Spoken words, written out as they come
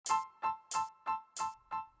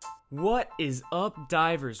What is up,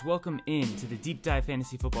 divers? Welcome in to the Deep Dive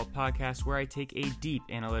Fantasy Football Podcast, where I take a deep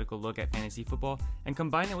analytical look at fantasy football and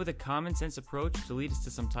combine it with a common sense approach to lead us to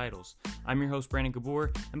some titles. I'm your host, Brandon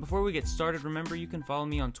Gabor, and before we get started, remember you can follow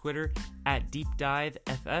me on Twitter at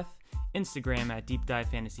DeepDiveFF, Instagram at Deep Dive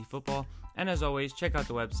Fantasy Football, and as always, check out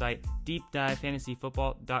the website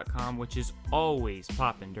deepdivefantasyfootball.com, which is always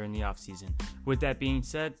popping during the off season. With that being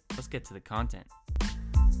said, let's get to the content.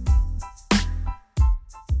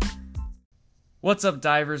 What's up,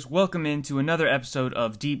 divers? Welcome into another episode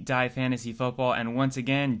of Deep Dive Fantasy Football, and once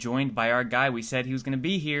again, joined by our guy. We said he was going to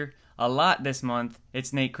be here a lot this month.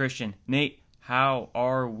 It's Nate Christian. Nate, how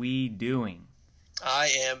are we doing?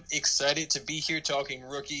 I am excited to be here talking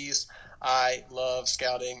rookies. I love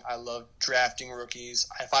scouting. I love drafting rookies.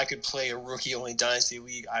 If I could play a rookie-only dynasty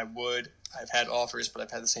league, I would. I've had offers, but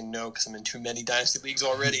I've had to say no because I'm in too many dynasty leagues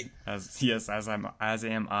already. As am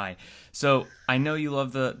I. So I know you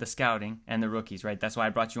love the scouting and the rookies, right? That's why I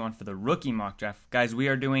brought you on for the rookie mock draft. Guys, we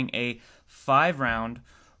are doing a 5-round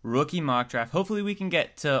rookie mock draft. Hopefully we can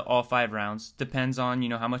get to all 5 rounds. Depends on,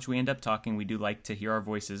 how much we end up talking. We do like to hear our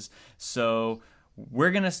voices. So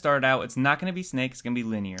we're going to start out. It's not going to be snake. It's going to be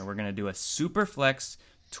linear. We're going to do a super flex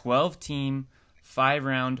 12-team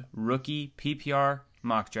 5-round rookie PPR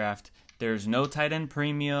mock draft. There's no tight end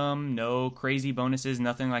premium, no crazy bonuses,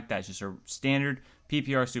 nothing like that. It's just a standard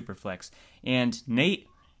PPR Superflex. And Nate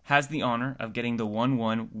has the honor of getting the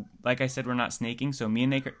 1-1. Like I said, we're not snaking, so me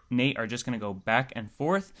and Nate are just going to go back and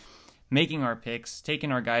forth, making our picks,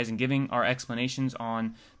 taking our guys, and giving our explanations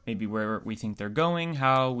on maybe where we think they're going,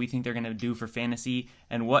 how we think they're going to do for fantasy,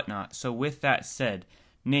 and whatnot. So with that said,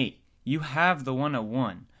 Nate, you have the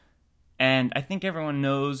 101, and I think everyone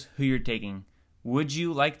knows who you're taking. Would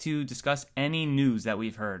you like to discuss any news that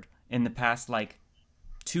we've heard in the past,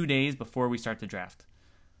 2 days before we start the draft?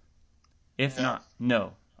 If not,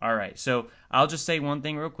 no. All right. So I'll just say one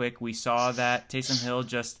thing real quick. We saw that Taysom Hill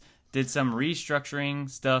just did some restructuring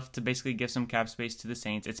stuff to basically give some cap space to the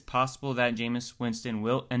Saints. It's possible that Jameis Winston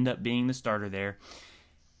will end up being the starter there.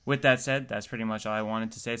 With that said, that's pretty much all I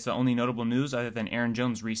wanted to say. It's the only notable news other than Aaron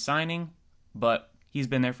Jones re-signing, but he's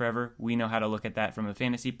been there forever. We know how to look at that from a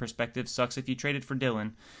fantasy perspective. Sucks if you traded for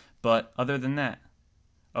Dylan. But other than that.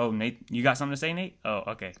 Oh, Nate, you got something to say, Nate? Oh,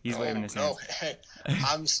 okay. He's waving his hands. Hey,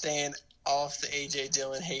 I'm staying off the A.J.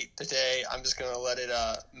 Dillon hate today. I'm just going to let it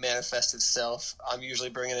manifest itself. I'm usually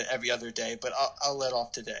bringing it every other day, but I'll let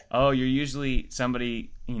off today. Oh, you're usually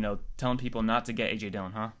somebody, telling people not to get A.J.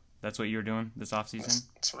 Dillon, huh? That's what you were doing this offseason?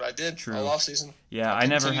 That's what I did. True. All offseason. Yeah, I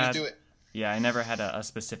never had a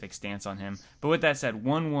specific stance on him. But with that said,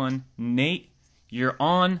 1-1. Nate, you're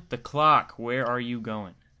on the clock. Where are you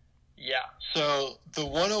going? Yeah, so the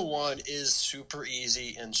 101 is super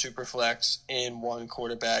easy and super flex in one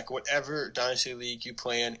quarterback. Whatever dynasty league you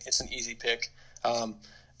play in, it's an easy pick. And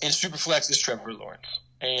super flex is Trevor Lawrence.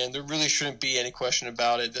 And there really shouldn't be any question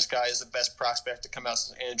about it. This guy is the best prospect to come out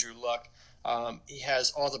since Andrew Luck. He has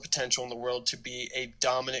all the potential in the world to be a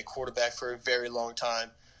dominant quarterback for a very long time.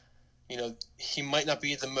 He might not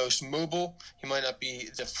be the most mobile, he might not be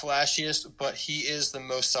the flashiest, but he is the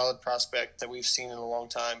most solid prospect that we've seen in a long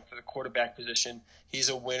time for the quarterback position. He's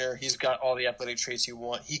a winner. He's got all the athletic traits you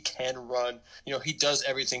want. He can run. He does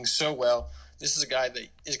everything so well. This is a guy that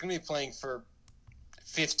is going to be playing for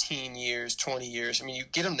 15 years, 20 years. I mean, you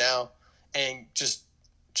get him now and just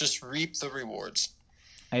reap the rewards.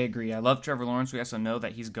 I agree. I love Trevor Lawrence. We also know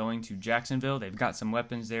that he's going to Jacksonville. They've got some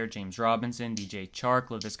weapons there. James Robinson, DJ Chark,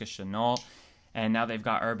 Laviska Shenault, and now they've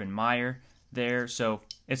got Urban Meyer there. So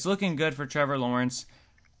it's looking good for Trevor Lawrence.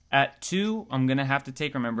 At 2, I'm going to have to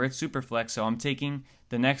take, remember, it's Superflex, so I'm taking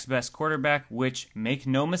the next best quarterback, which, make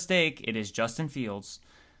no mistake, it is Justin Fields.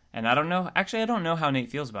 And I don't know how Nate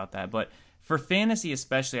feels about that, but for fantasy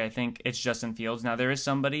especially, I think it's Justin Fields. Now, there is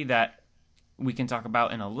somebody that we can talk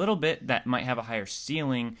about in a little bit that might have a higher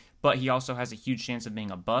ceiling, but he also has a huge chance of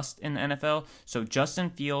being a bust in the NFL. So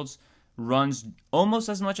Justin Fields runs almost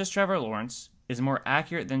as much as Trevor Lawrence, is more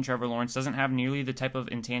accurate than Trevor Lawrence, doesn't have nearly the type of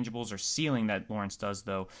intangibles or ceiling that Lawrence does,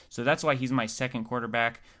 though. So that's why he's my second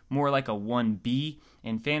quarterback, more like a 1B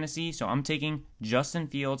in fantasy. So I'm taking Justin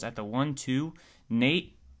Fields at the 1-2.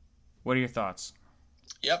 Nate, what are your thoughts?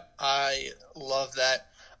 Yep, I love that.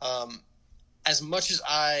 As much as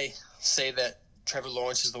I say that Trevor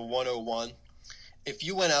Lawrence is the 101, if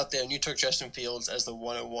you went out there and you took Justin Fields as the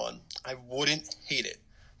 101, I wouldn't hate it,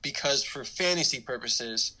 because for fantasy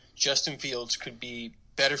purposes, Justin Fields could be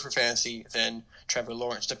better for fantasy than Trevor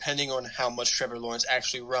Lawrence, depending on how much Trevor Lawrence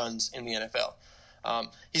actually runs in the NFL.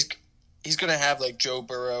 He's going to have Joe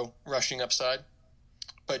Burrow rushing upside,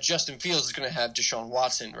 but Justin Fields is going to have Deshaun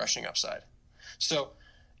Watson rushing upside. So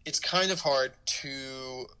it's kind of hard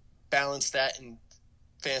to balance that in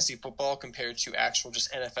fantasy football compared to actual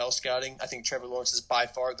just NFL scouting. I think Trevor Lawrence is by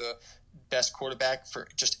far the best quarterback for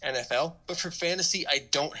just NFL. But for fantasy, I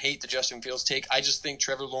don't hate the Justin Fields take. I just think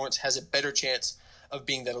Trevor Lawrence has a better chance of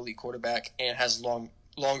being that elite quarterback and has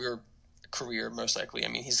longer career, most likely. I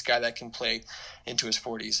mean, he's a guy that can play into his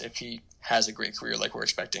 40s if he has a great career like we're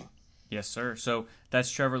expecting. Yes, sir. So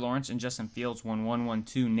that's Trevor Lawrence and Justin Fields, 1-1,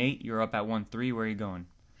 1-2. Nate, you're up at 1-3. Where are you going?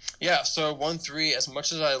 Yeah, so 1-3, as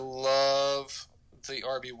much as I love the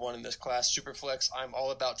RB1 in this class, Superflex, I'm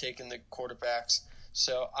all about taking the quarterbacks.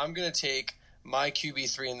 So I'm going to take my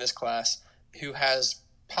QB3 in this class, who has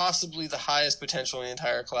possibly the highest potential in the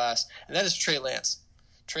entire class, and that is Trey Lance.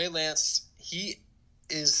 Trey Lance,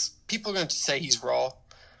 people are going to say he's raw,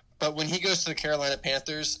 but when he goes to the Carolina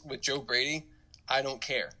Panthers with Joe Brady, I don't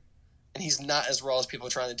care. And he's not as raw as people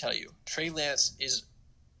are trying to tell you. Trey Lance is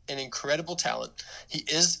an incredible talent. He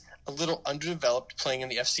is a little underdeveloped playing in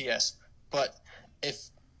the FCS, but if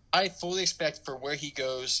I fully expect for where he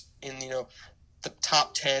goes in, the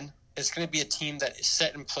top 10, it's going to be a team that is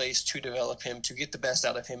set in place to develop him, to get the best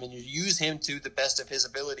out of him, and you use him to the best of his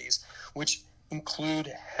abilities, which include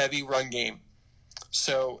heavy run game.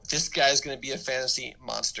 So this guy is going to be a fantasy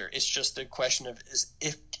monster. It's just a question of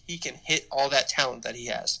if he can hit all that talent that he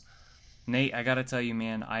has. Nate, I got to tell you,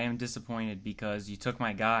 man, I am disappointed because you took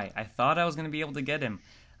my guy. I thought I was going to be able to get him.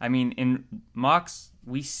 I mean, in mocks,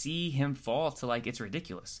 we see him fall to, it's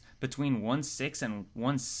ridiculous. Between 1.6 and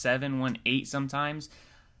 1.7, 1.8 sometimes.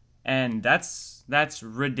 And that's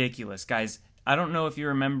ridiculous, guys. I don't know if you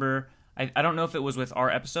remember. I don't know if it was with our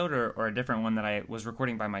episode or a different one that I was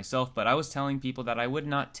recording by myself, but I was telling people that I would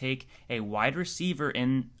not take a wide receiver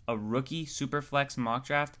in a rookie Superflex mock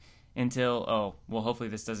draft until, hopefully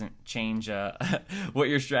this doesn't change what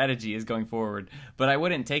your strategy is going forward. But I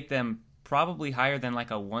wouldn't take them probably higher than a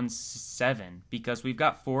 1.7 because we've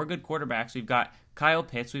got 4 good quarterbacks. We've got Kyle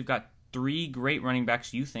Pitts. We've got 3 great running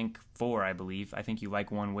backs. You think 4, I believe. I think you like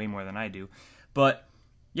 1 way more than I do. But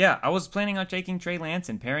yeah, I was planning on taking Trey Lance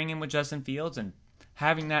and pairing him with Justin Fields and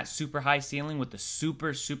having that super high ceiling with the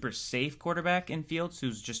super, super safe quarterback in Fields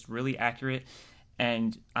who's just really accurate.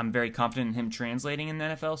 And I'm very confident in him translating in the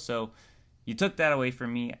NFL. So you took that away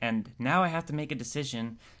from me. And now I have to make a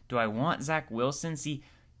decision. Do I want Zach Wilson? See,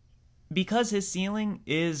 because his ceiling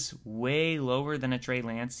is way lower than a Trey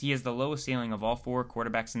Lance, he has the lowest ceiling of all 4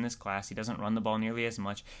 quarterbacks in this class. He doesn't run the ball nearly as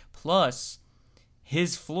much. Plus,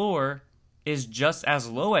 his floor is just as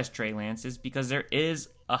low as Trey Lance's because there is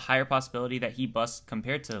a higher possibility that he busts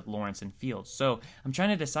compared to Lawrence and Fields. So I'm trying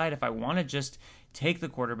to decide if I want to just take the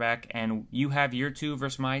quarterback and you have your 2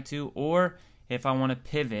 versus my 2, or if I want to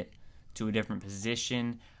pivot to a different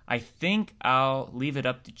position. I think I'll leave it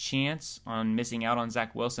up to chance on missing out on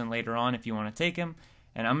Zach Wilson later on if you want to take him.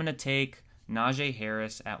 And I'm going to take Najee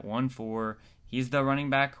Harris at 1.4. He's the running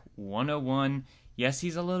back 101. Yes,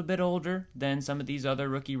 he's a little bit older than some of these other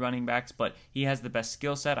rookie running backs, but he has the best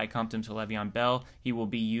skill set. I comped him to Le'Veon Bell. He will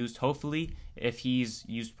be used, hopefully, if he's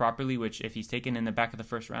used properly, which if he's taken in the back of the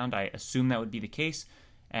first round, I assume that would be the case.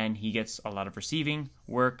 And he gets a lot of receiving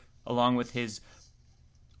work along with his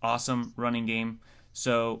awesome running game.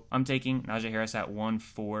 So I'm taking Najee Harris at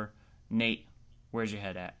 1.4. Nate, where's your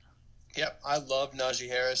head at? Yep, I love Najee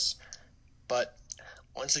Harris, but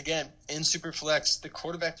once again, in Superflex, the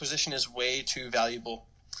quarterback position is way too valuable.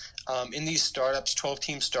 In these startups,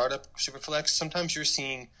 12-team startup Superflex, sometimes you're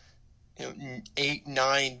seeing 8,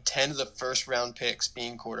 9, 10 of the first-round picks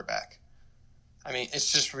being quarterback. I mean,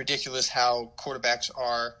 it's just ridiculous how quarterbacks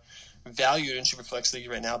are valued in Superflex League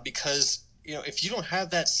right now because, if you don't have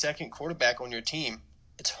that second quarterback on your team,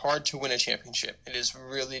 it's hard to win a championship. It is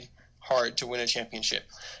really hard to win a championship.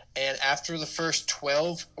 And after the first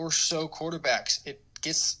 12 or so quarterbacks, it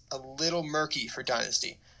gets a little murky for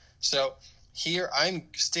Dynasty. So here I'm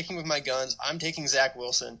sticking with my guns. I'm taking Zach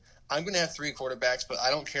Wilson. I'm going to have 3 quarterbacks, but I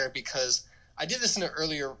don't care because I did this in an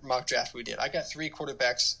earlier mock draft we did. I got 3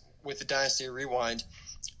 quarterbacks with the Dynasty Rewind,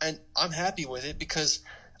 and I'm happy with it because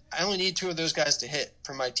I only need 2 of those guys to hit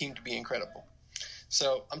for my team to be incredible.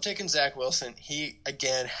 So I'm taking Zach Wilson. He,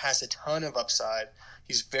 again, has a ton of upside.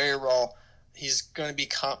 He's very raw. He's going to be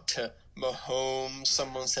comped to Mahomes.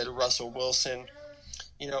 Someone said Russell Wilson.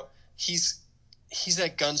 He's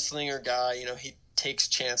that gunslinger guy. He takes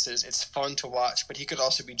chances. It's fun to watch, but he could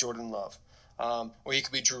also be Jordan Love, or he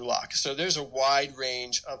could be Drew Lock. So there's a wide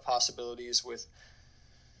range of possibilities with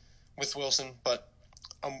Wilson, but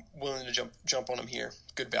I'm willing to jump on him here.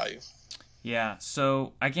 Good value. Yeah,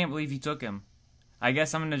 so I can't believe you took him. I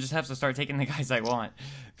guess I'm going to just have to start taking the guys I want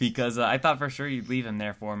because I thought for sure you'd leave him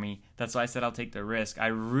there for me. That's why I said I'll take the risk. I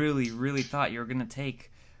really, really thought you were going to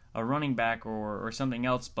take a running back or something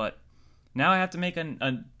else. But now I have to make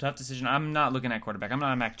a tough decision. I'm not looking at quarterback. I'm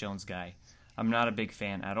not a Mac Jones guy. I'm not a big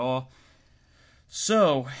fan at all.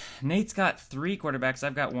 So Nate's got 3 quarterbacks.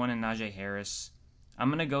 I've got 1 in Najee Harris. I'm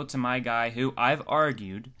going to go to my guy who I've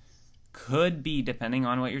argued could be, depending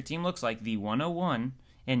on what your team looks like, the 101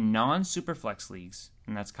 in non-Superflex leagues,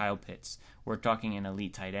 and that's Kyle Pitts. We're talking an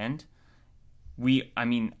elite tight end.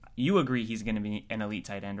 You agree he's going to be an elite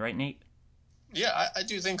tight end, right, Nate? Yeah, I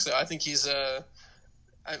do think so. I think he's I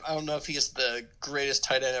don't know if he's the greatest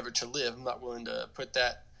tight end ever to live. I'm not willing to put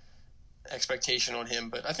that expectation on him,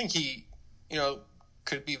 but I think he,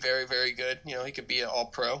 could be very, very good. He could be an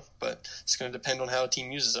all-pro, but it's going to depend on how a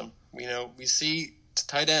team uses him. We see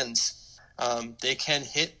tight ends, they can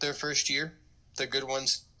hit their first year. The good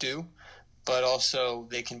ones do, but also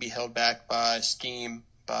they can be held back by scheme,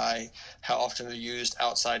 by how often they're used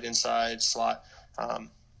outside, inside, slot,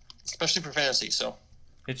 especially for fantasy. So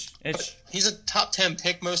he's a top 10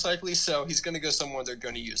 pick most likely, so he's going to go somewhere they're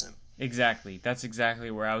going to use him. Exactly. That's exactly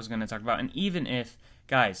where I was going to talk about. And even if,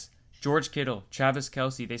 guys, George Kittle, Travis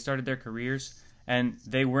Kelce, they started their careers and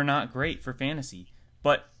they were not great for fantasy.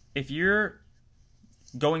 But if you're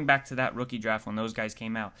going back to that rookie draft when those guys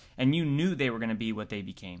came out and you knew they were going to be what they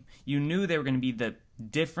became, you knew they were going to be the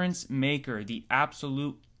difference maker, the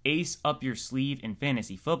absolute ace up your sleeve in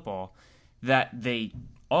fantasy football that they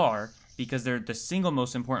are, because they're the single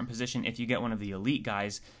most important position if you get one of the elite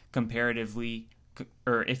guys comparatively,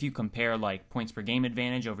 or if you compare like points per game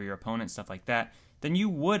advantage over your opponent, stuff like that, then you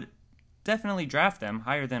would definitely draft them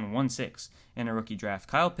higher than 1-6 in a rookie draft.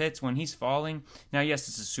 Kyle Pitts, when he's falling, now yes,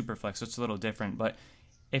 it's a super flex, so it's a little different, but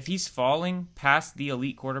if he's falling past the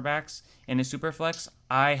elite quarterbacks in a super flex,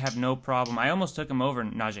 I have no problem. I almost took him over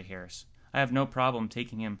Najee Harris. I have no problem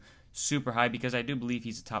taking him super high because I do believe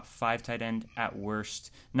he's a top 5 tight end at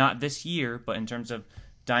worst. Not this year, but in terms of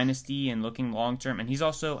dynasty and looking long term. And he's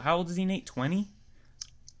also, how old is he, Nate? 20?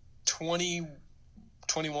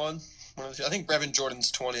 21. I think Brevin Jordan's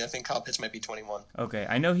 20. I think Kyle Pitts might be 21. Okay,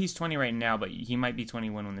 I know he's 20 right now, but he might be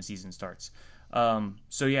 21 when the season starts.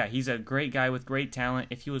 So yeah, he's a great guy with great talent.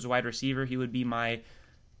 If he was a wide receiver, he would be my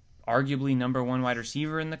arguably number 1 wide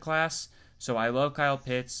receiver in the class. So I love Kyle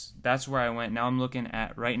Pitts. That's where I went. Now I'm looking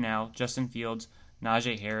at, right now, Justin Fields,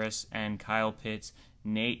 Najee Harris, and Kyle Pitts.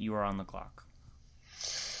 Nate, you are on the clock.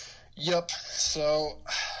 Yep. So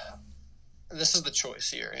this is the choice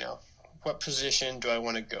here, What position do I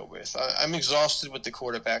want to go with? I'm exhausted with the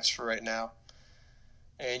quarterbacks for right now.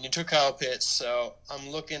 And you took Kyle Pitts, so I'm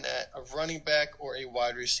looking at a running back or a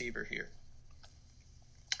wide receiver here.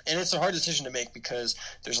 And it's a hard decision to make because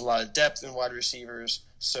there's a lot of depth in wide receivers,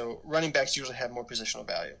 so running backs usually have more positional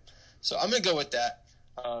value. So I'm going to go with that.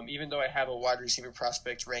 Even though I have a wide receiver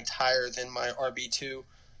prospect ranked higher than my RB2,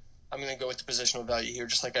 I'm going to go with the positional value here,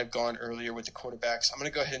 just like I've gone earlier with the quarterbacks. I'm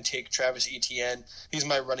going to go ahead and take Travis Etienne. He's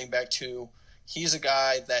my running back too. He's a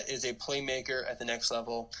guy that is a playmaker at the next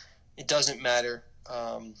level. It doesn't matter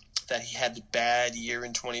that he had the bad year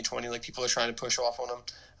in 2020, like people are trying to push off on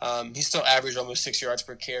him. He still averaged almost 6 yards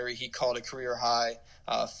per carry. He called a career high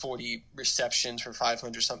 40 receptions for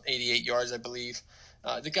 88 yards, I believe.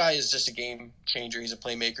 The guy is just a game changer. He's a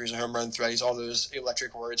playmaker. He's a home run threat. He's all those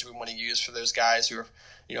electric words we want to use for those guys who are,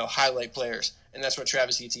 highlight players. And that's what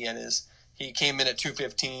Travis Etienne is. He came in at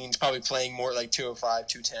 215. He's probably playing more like 205,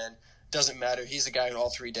 210. Doesn't matter. He's a guy on all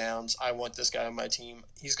 3 downs. I want this guy on my team.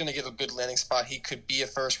 He's going to get a good landing spot. He could be a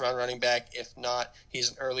first-round running back. If not,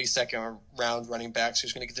 he's an early second-round running back, so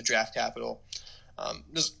he's going to get the draft capital. I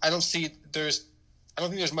don't think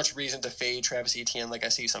there's much reason to fade Travis Etienne like I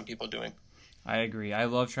see some people doing. I agree. I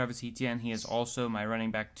love Travis Etienne. He is also my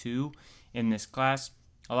running back 2 in this class.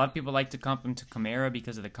 A lot of people like to comp him to Kamara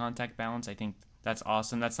because of the contact balance. I think that's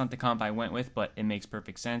awesome. That's not the comp I went with, but it makes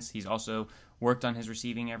perfect sense. He's also worked on his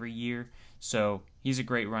receiving every year, so he's a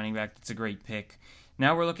great running back. That's a great pick.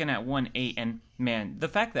 Now we're looking at 1-8, and man, the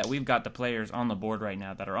fact that we've got the players on the board right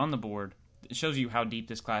now that are on the board, it shows you how deep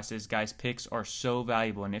this class is. Guys, picks are so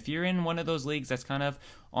valuable, and if you're in one of those leagues that's kind of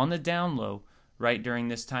on the down low right during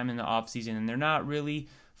this time in the offseason, and they're not really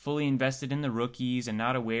fully invested in the rookies and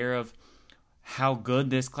not aware of how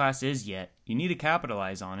good this class is yet, you need to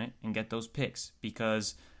capitalize on it and get those picks,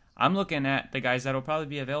 because I'm looking at the guys that will probably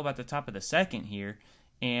be available at the top of the second here,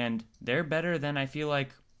 and they're better than I feel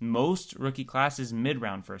like most rookie classes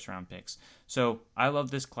mid-round first-round picks. So I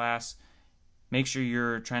love this class. Make sure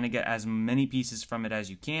you're trying to get as many pieces from it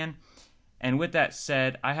as you can. And with that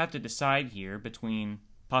said, I have to decide here between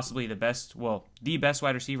possibly the best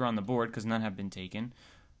wide receiver on the board, because none have been taken,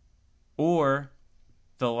 or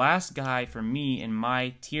the last guy for me in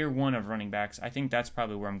my tier 1 of running backs, I think that's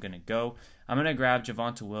probably where I'm going to go. I'm going to grab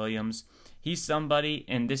Javonte Williams. He's somebody,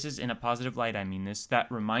 and this is in a positive light, I mean this,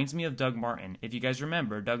 that reminds me of Doug Martin. If you guys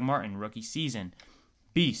remember, Doug Martin, rookie season,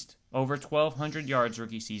 beast, over 1,200 yards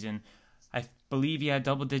rookie season. I believe he had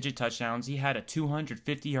double-digit touchdowns. He had a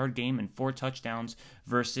 250-yard game and 4 touchdowns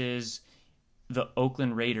versus the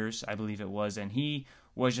Oakland Raiders, I believe it was, and he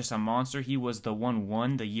was just a monster. He was the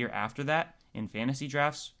 1-1 the year after that in fantasy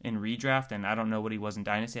drafts, in redraft, and I don't know what he was in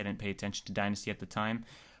Dynasty. I didn't pay attention to Dynasty at the time,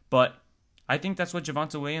 but I think that's what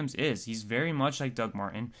Javonte Williams is. He's very much like Doug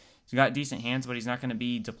Martin. He's got decent hands, but he's not going to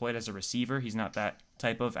be deployed as a receiver. He's not that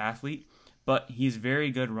type of athlete, but he's a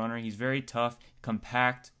very good runner. He's very tough,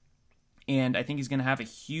 compact, and I think he's going to have a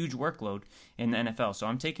huge workload in the NFL. So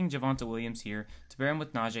I'm taking Javonte Williams here to pair him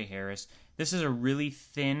with Najee Harris. This is a really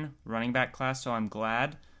thin running back class, so I'm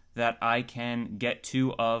glad that I can get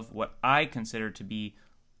 2 of what I consider to be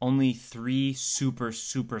only 3 super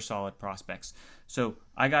solid prospects. So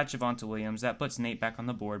I got Javonte Williams. That puts Nate back on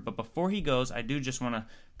the board. But before he goes, I do just want to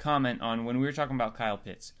comment on when we were talking about Kyle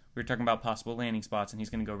Pitts. We were talking about possible landing spots, and he's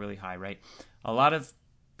going to go really high, right? A lot of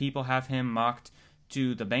people have him mocked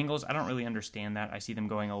to the Bengals. I don't really understand that. I see them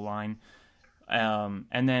going O-line.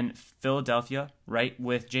 And then Philadelphia, right,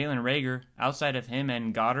 with Jalen Reagor. Outside of him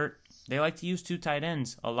and Goddard, they like to use 2 tight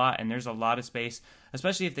ends a lot, and there's a lot of space,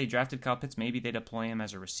 especially if they drafted Kyle Pitts. Maybe they deploy him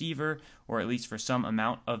as a receiver, or at least for some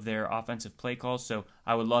amount of their offensive play calls. So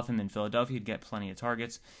I would love him in Philadelphia. He'd get plenty of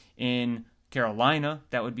targets. In Carolina,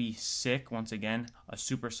 that would be sick. Once again, a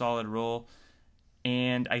super solid role.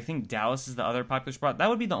 And I think Dallas is the other popular spot. That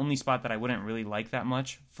would be the only spot that I wouldn't really like that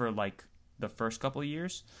much for like the first couple of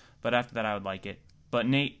years. But after that, I would like it. But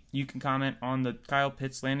Nate, you can comment on the Kyle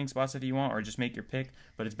Pitts landing spots if you want, or just make your pick.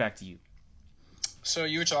 But it's back to you. So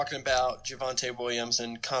you were talking about Javonte Williams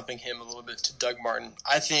and comping him a little bit to Doug Martin.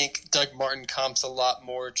 I think Doug Martin comps a lot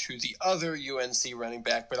more to the other UNC running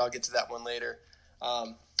back, but I'll get to that one later.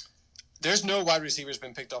 There's no wide receivers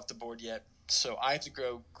been picked off the board yet, so I have to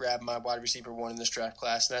go grab my wide receiver 1 in this draft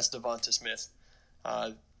class, and that's Devonta Smith.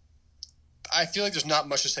 I feel like there's not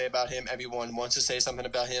much to say about him. Everyone wants to say something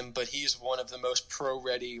about him, but he's one of the most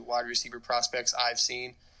pro-ready wide receiver prospects I've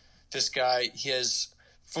seen. This guy, his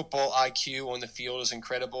football IQ on the field is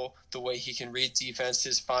incredible. The way he can read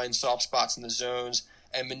defenses, find soft spots in the zones,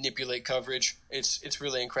 and manipulate coverage, it's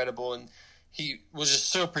really incredible. And he was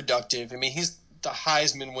just so productive. I mean, he's the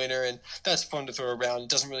Heisman winner, and that's fun to throw around. It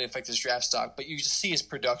doesn't really affect his draft stock, but you just see his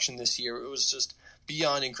production this year. It was just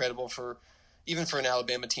beyond incredible even for an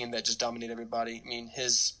Alabama team that just dominated everybody. I mean,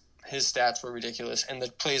 his stats were ridiculous, and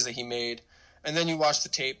the plays that he made. And then you watch the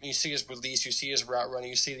tape, and you see his release, you see his route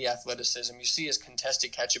running, you see the athleticism, you see his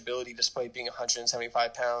contested catch ability despite being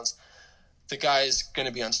 175 pounds. The guy is going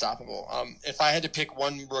to be unstoppable. If I had to pick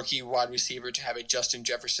one rookie wide receiver to have a Justin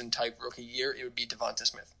Jefferson-type rookie year, it would be Devonta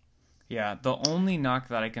Smith. Yeah, the only knock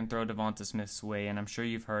that I can throw Devonta Smith's way, and I'm sure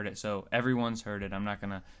you've heard it, so everyone's heard it. I'm not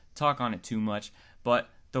going to talk on it too much, but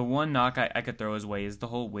the one knock I could throw his way is the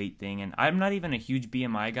whole weight thing, and I'm not even a huge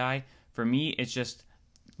BMI guy. For me, it's just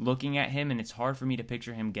looking at him, and it's hard for me to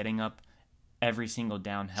picture him getting up every single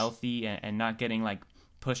down healthy and not getting like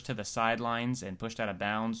pushed to the sidelines and pushed out of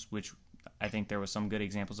bounds, which I think there was some good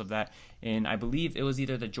examples of that. And I believe it was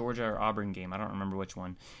either the Georgia or Auburn game. I don't remember which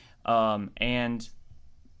one. And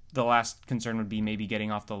the last concern would be maybe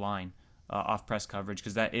getting off the line, off press coverage,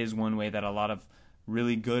 because that is one way that a lot of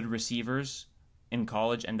really good receivers in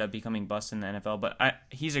college end up becoming busts in the NFL. But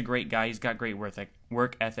he's a great guy. He's got great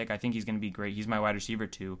work ethic. I think he's going to be great. He's my wide receiver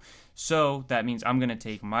 2. So that means I'm going to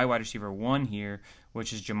take my wide receiver 1 here,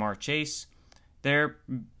 which is Ja'Marr Chase. They're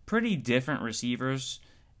pretty different receivers,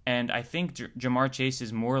 and I think Ja'Marr Chase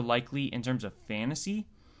is more likely in terms of fantasy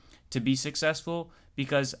to be successful,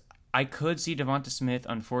 because I could see Devonta Smith,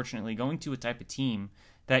 unfortunately, going to a type of team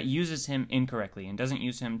that uses him incorrectly and doesn't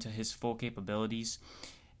use him to his full capabilities.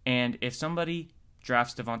 And if somebody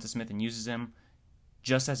drafts Devonta Smith and uses him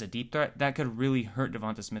just as a deep threat, that could really hurt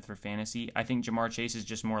Devonta Smith for fantasy. I think Ja'Marr Chase is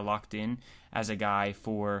just more locked in as a guy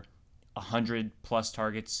for 100-plus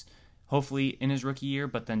targets, hopefully in his rookie year,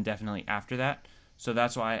 but then definitely after that. So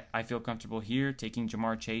that's why I feel comfortable here taking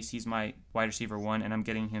Ja'Marr Chase. He's my wide receiver 1, and I'm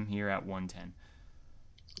getting him here at 110.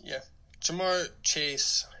 Yeah, Ja'Marr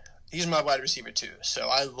Chase, he's my wide receiver 2. So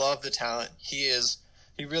I love the talent. He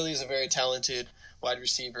really is a very talented wide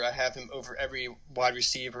receiver. I have him over every wide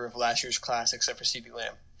receiver of last year's class except for CeeDee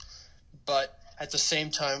Lamb. But at the same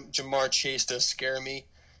time, Ja'Marr Chase does scare me.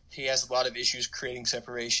 He has a lot of issues creating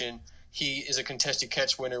separation. He is a contested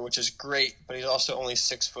catch winner, which is great, but he's also only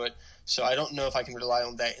 6 foot, so I don't know if I can rely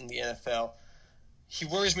on that in the NFL. He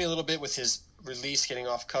worries me a little bit with his release, getting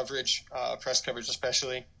off coverage, press coverage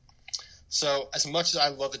especially. So as much as I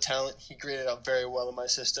love the talent, he graded out very well in my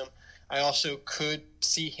system. I also could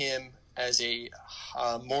see him as a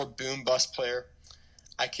more boom-bust player.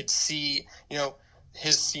 I could see,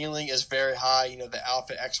 his ceiling is very high, the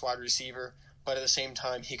alpha X wide receiver, but at the same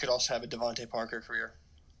time, he could also have a Devontae Parker career.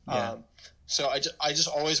 Yeah. So I just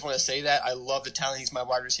always want to say that. I love the talent. He's my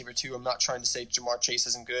wide receiver too. I'm not trying to say Jamar Chase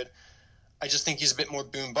isn't good. I just think he's a bit more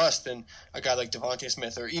boom-bust than a guy like Devontae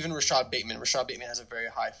Smith or even Rashad Bateman. Rashad Bateman has a very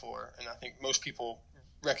high floor, and I think most people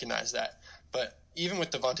recognize that. But even with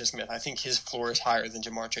Devontae Smith, I think his floor is higher than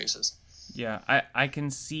Jamar Chase's. Yeah, I can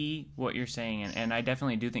see what you're saying, and I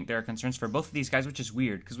definitely do think there are concerns for both of these guys, which is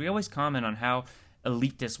weird, because we always comment on how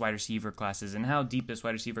elite this wide receiver class is and how deep this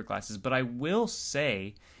wide receiver class is, but I will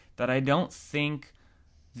say that I don't think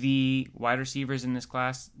the wide receivers in this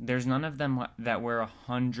class, there's none of them that were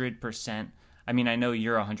 100%. I mean, I know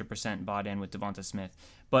you're 100% bought in with Devonta Smith,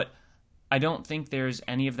 but I don't think there's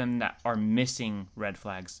any of them that are missing red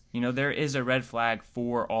flags. There is a red flag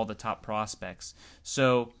for all the top prospects.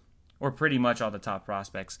 So, or pretty much all the top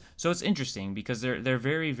prospects. So it's interesting because they're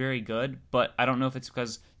very, very good, but I don't know if it's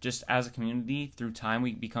because just as a community, through time,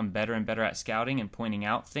 we become better and better at scouting and pointing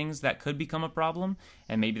out things that could become a problem,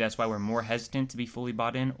 and maybe that's why we're more hesitant to be fully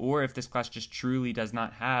bought in, or if this class just truly does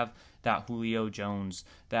not have that Julio Jones,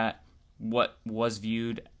 that what was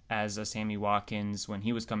viewed as a Sammy Watkins when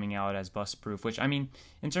he was coming out as bust-proof, which, I mean,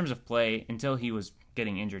 in terms of play, until he was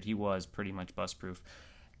getting injured, he was pretty much bust-proof.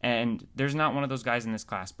 And there's not one of those guys in this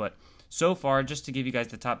class. But so far, just to give you guys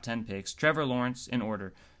the top 10 picks, Trevor Lawrence in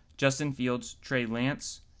order, Justin Fields, Trey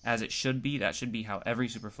Lance, as it should be. That should be how every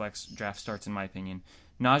Superflex draft starts, in my opinion.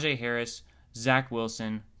 Najee Harris, Zach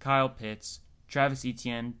Wilson, Kyle Pitts, Travis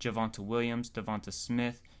Etienne, Javonte Williams, Devonta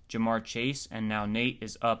Smith, Jamar Chase, and now Nate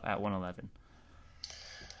is up at 111.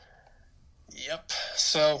 Yep.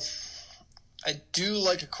 So I do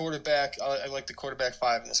like a quarterback. I like the quarterback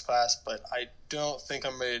 5 in this class, but I don't think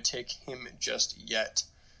I'm ready to take him just yet.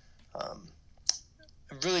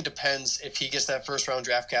 It really depends if he gets that first round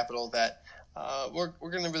draft capital that we're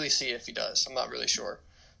going to really see if he does. I'm not really sure.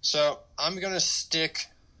 So I'm going to stick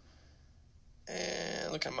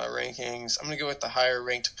and look at my rankings. I'm going to go with the higher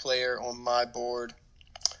ranked player on my board.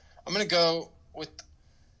 I'm going to go with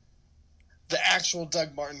the actual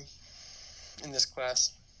Doug Martin in this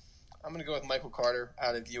class. I'm going to go with Michael Carter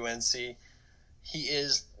out of UNC. He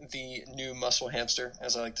is the new muscle hamster,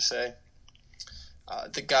 as I like to say.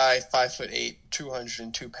 The guy, 5'8",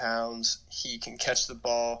 202 pounds. He can catch the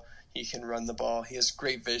ball. He can run the ball. He has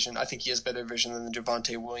great vision. I think he has better vision than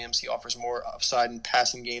Javonte Williams. He offers more upside in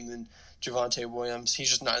passing game than Javonte Williams. He's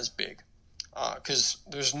just not as big. Because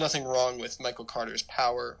there's nothing wrong with Michael Carter's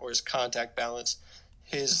power or his contact balance.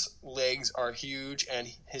 His legs are huge, and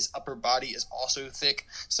his upper body is also thick.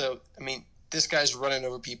 So, I mean, this guy's running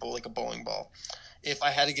over people like a bowling ball. If I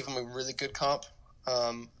had to give him a really good comp,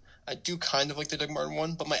 I do kind of like the Doug Martin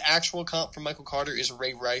one, but my actual comp for Michael Carter is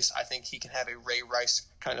Ray Rice. I think he can have a Ray Rice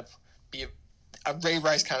kind of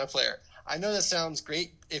player. I know that sounds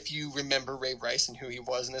great if you remember Ray Rice and who he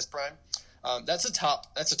was in his prime. That's a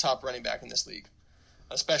top running back in this league,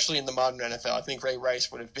 especially in the modern NFL. I think Ray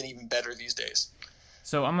Rice would have been even better these days.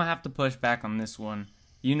 So I'm going to have to push back on this one.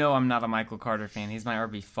 I'm not a Michael Carter fan. He's my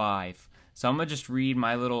RB5. So I'm going to just read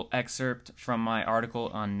my little excerpt from my article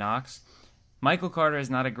on Knox. Michael Carter is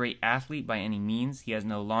not a great athlete by any means. He has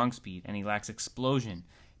no long speed, and he lacks explosion.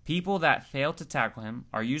 People that fail to tackle him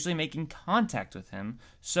are usually making contact with him.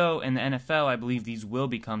 So in the NFL, I believe these will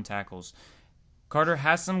become tackles. Carter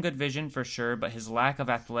has some good vision for sure, but his lack of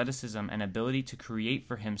athleticism and ability to create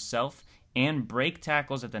for himself and break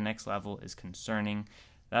tackles at the next level is concerning.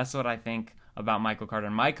 That's what I think about Michael Carter.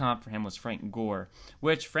 And my comp for him was Frank Gore,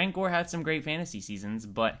 which Frank Gore had some great fantasy seasons,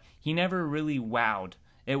 but he never really wowed.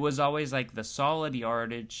 It was always like the solid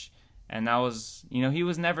yardage, and that was, he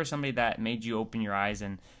was never somebody that made you open your eyes.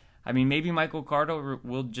 And I mean, maybe Michael Carter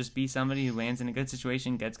will just be somebody who lands in a good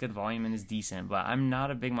situation, gets good volume, and is decent, but I'm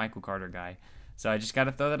not a big Michael Carter guy. So I just got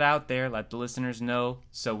to throw that out there, let the listeners know.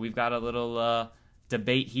 So we've got a little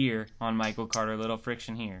debate here on Michael Carter, a little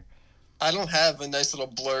friction here. I don't have a nice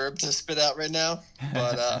little blurb to spit out right now,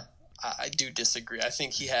 but I do disagree. I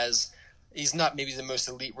think he's not maybe the most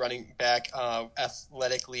elite running back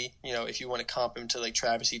athletically. If you want to comp him to like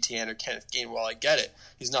Travis Etienne or Kenneth Gainwell, I get it.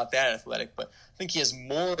 He's not that athletic, but I think he has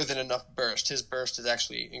more than enough burst. His burst is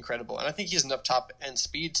actually incredible, and I think he has enough top end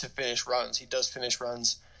speed to finish runs. He does finish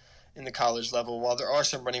runs in the college level, while there are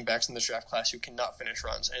some running backs in this draft class who cannot finish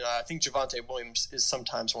runs, and I think Javonte Williams is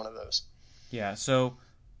sometimes one of those. Yeah, so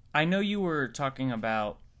I know you were talking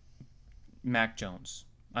about Mac Jones,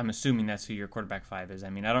 I'm assuming that's who your quarterback 5 is. I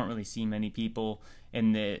mean, I don't really see many people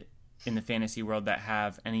in the fantasy world that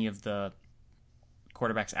have any of the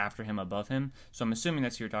quarterbacks after him above him. So I'm assuming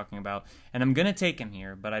that's who you're talking about. And I'm going to take him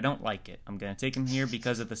here, but I don't like it. I'm going to take him here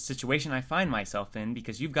because of the situation I find myself in,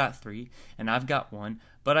 because you've got 3 and I've got 1.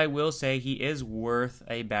 But I will say he is worth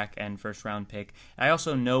a back-end first-round pick. I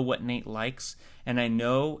also know what Nate likes, and I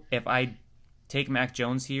know if I take Mac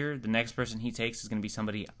Jones here, the next person he takes is going to be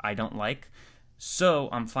somebody I don't like. So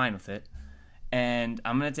I'm fine with it. And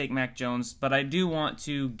I'm going to take Mac Jones, but I do want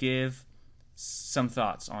to give some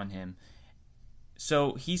thoughts on him.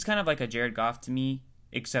 So he's kind of like a Jared Goff to me,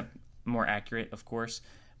 except more accurate, of course.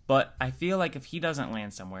 But I feel like if he doesn't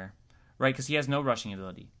land somewhere, right, because he has no rushing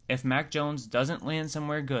ability. If Mac Jones doesn't land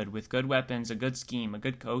somewhere good, with good weapons, a good scheme, a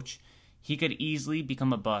good coach, he could easily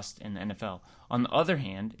become a bust in the NFL. On the other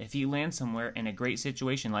hand, if he lands somewhere in a great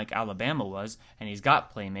situation like Alabama was, and he's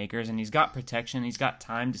got playmakers, and he's got protection, he's got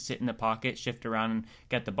time to sit in the pocket, shift around, and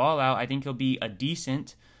get the ball out, I think he'll be a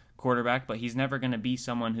decent quarterback, but he's never going to be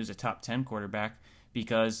someone who's a top 10 quarterback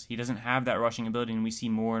because he doesn't have that rushing ability, and we see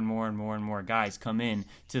more and more and more and more guys come in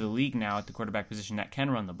to the league now at the quarterback position that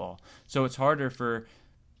can run the ball. So it's harder for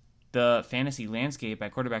the fantasy landscape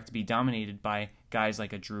at quarterback to be dominated by guys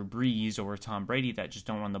like a Drew Brees or Tom Brady that just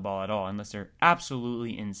don't run the ball at all unless they're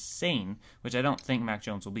absolutely insane, which I don't think Mac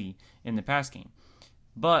Jones will be in the pass game.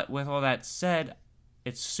 But with all that said,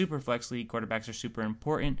 it's super flex league. Quarterbacks are super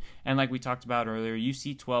important. And like we talked about earlier, you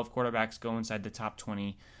see 12 quarterbacks go inside the top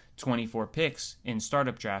 20, 24 picks in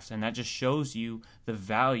startup drafts, and that just shows you the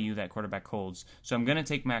value that quarterback holds. So I'm going to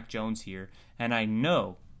take Mac Jones here, and I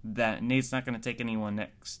know that Nate's not going to take anyone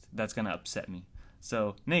next that's going to upset me.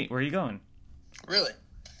 So, Nate, where are you going? Really?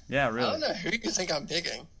 Yeah, really. I don't know who you think I'm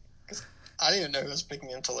picking, because I didn't even know who was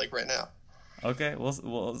picking until like right now. Okay,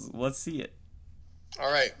 well, let's see it.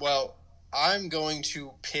 All right, well, I'm going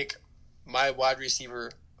to pick my wide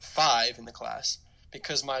receiver 5 in the class,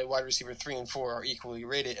 because my wide receiver 3 and 4 are equally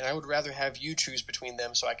rated, and I would rather have you choose between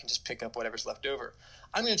them so I can just pick up whatever's left over.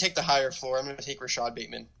 I'm going to take the higher floor. I'm going to take Rashad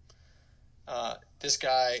Bateman. This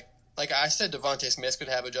guy, like I said, Devontae Smith could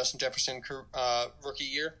have a Justin Jefferson rookie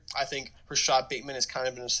year. I think Rashad Bateman is kind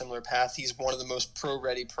of in a similar path. He's one of the most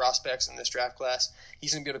pro-ready prospects in this draft class.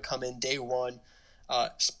 He's going to be able to come in day one,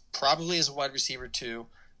 probably as a wide receiver 2,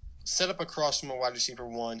 set up across from a wide receiver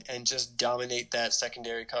 1, and just dominate that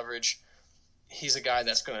secondary coverage. He's a guy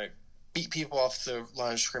that's going to beat people off the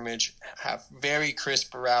line of scrimmage, have very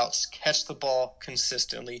crisp routes, catch the ball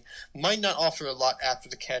consistently. Might not offer a lot after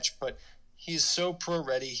the catch, but he's so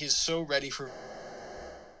pro-ready. He's so ready for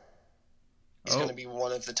 – he's going to be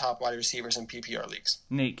one of the top wide receivers in PPR leagues.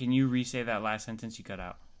 Nate, can you re-say that last sentence you cut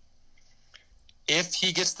out? If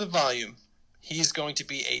he gets the volume, he's going to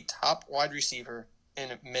be a top wide receiver in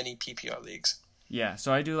many PPR leagues. Yeah,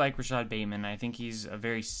 so I do like Rashad Bateman. I think he's a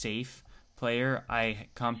very safe player. I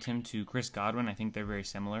comped him to Chris Godwin. I think they're very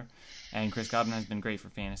similar, and Chris Godwin has been great for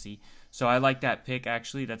fantasy. So I like that pick,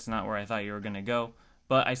 actually. That's not where I thought you were going to go,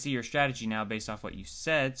 but I see your strategy now based off what you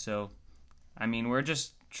said. So, I mean, we're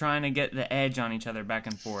just trying to get the edge on each other back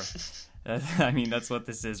and forth. I mean, that's what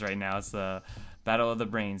this is right now. It's the battle of the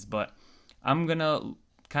brains, but I'm going to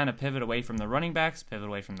kind of pivot away from the running backs, pivot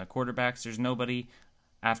away from the quarterbacks. There's nobody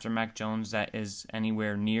after Mac Jones that is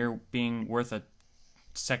anywhere near being worth a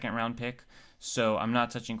second-round pick, so I'm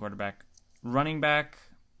not touching quarterback. Running back,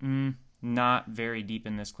 not very deep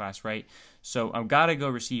in this class, right? So I've got to go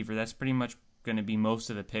receiver. That's pretty much going to be most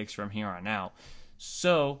of the picks from here on out.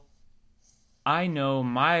 So I know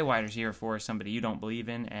my wide receiver 4 is somebody you don't believe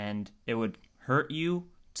in, and it would hurt you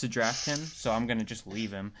to draft him, so I'm going to just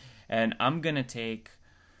leave him. And I'm going to take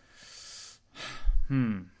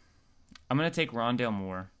Rondale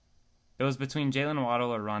Moore. It was between Jalen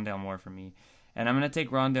Waddle or Rondale Moore for me. And I'm going to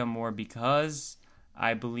take Rondale Moore because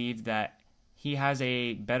I believe that he has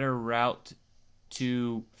a better route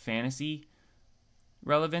to fantasy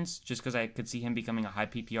relevance, just because I could see him becoming a high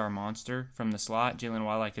PPR monster from the slot. Jalen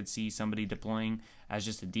Waddle, I could see somebody deploying as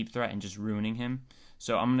just a deep threat and just ruining him.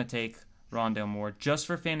 So I'm going to take Rondale Moore just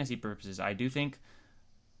for fantasy purposes. I do think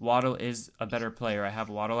Waddle is a better player. I have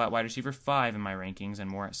Waddle at wide receiver 5 in my rankings and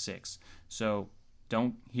Moore at 6. So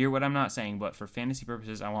don't hear what I'm not saying, but for fantasy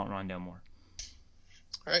purposes, I want Rondale Moore.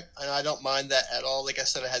 All right, and I don't mind that at all. Like I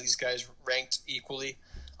said, I had these guys ranked equally.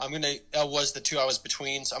 That was the 2 I was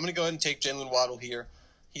between, so I'm going to go ahead and take Jalen Waddle here.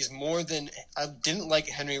 He's more than – I didn't like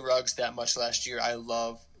Henry Ruggs that much last year. I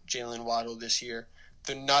love Jalen Waddle this year.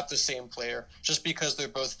 They're not the same player. Just because they're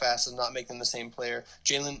both fast does not make them the same player.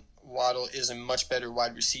 Jalen Waddle is a much better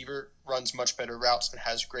wide receiver, runs much better routes, and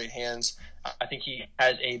has great hands. I think he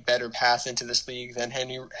has a better path into this league than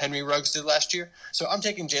Henry Ruggs did last year. So I'm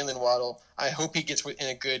taking Jalen Waddle. I hope he gets in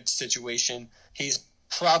a good situation. He's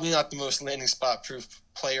probably not the most landing spot proof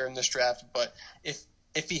player in this draft, but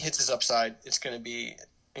if he hits his upside, it's going to be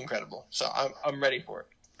incredible. So I'm ready for it.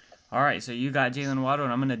 All right, so you got Jalen Waddle,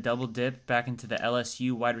 and I'm going to double dip back into the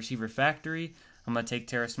LSU wide receiver factory. I'm going to take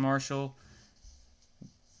Terrace Marshall.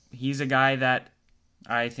 He's a guy that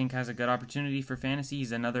I think has a good opportunity for fantasy.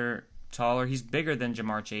 He's another taller. He's bigger than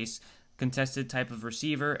Jamar Chase, contested type of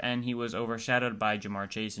receiver, and he was overshadowed by Jamar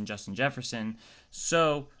Chase and Justin Jefferson.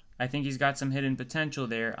 So I think he's got some hidden potential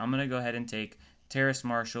there. I'm going to go ahead and take Terrace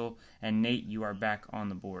Marshall, and Nate, you are back on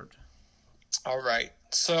the board. All right,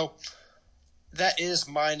 so that is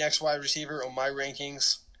my next wide receiver on my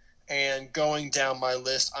rankings. And going down my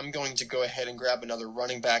list, I'm going to go ahead and grab another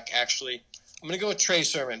running back, actually. I'm going to go with Trey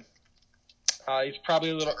Sermon. He's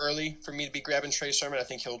probably a little early for me to be grabbing Trey Sermon. I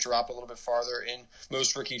think he'll drop a little bit farther in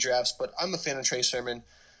most rookie drafts, but I'm a fan of Trey Sermon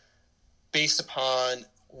based upon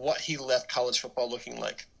what he left college football looking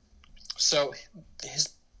like. So his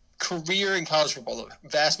career in college football, the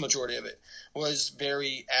vast majority of it, was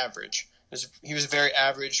very average. He was a very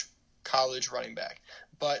average college running back.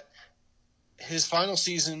 But his final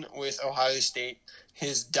season with Ohio State,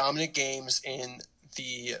 his dominant games in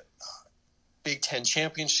the Big Ten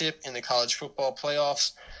championship, in the college football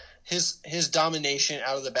playoffs, his domination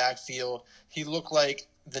out of the backfield, he looked like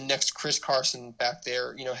the next Chris Carson back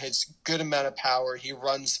there. You know, his good amount of power. He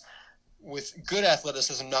runs with good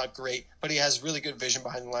athleticism, not great, but he has really good vision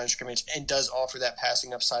behind the line of scrimmage and does offer that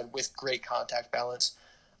passing upside with great contact balance.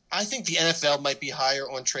 I think the NFL might be higher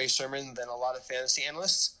on Trey Sermon than a lot of fantasy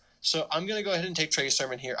analysts. So I'm going to go ahead and take Trey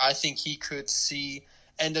Sermon here. I think he could see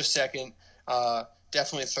end of second,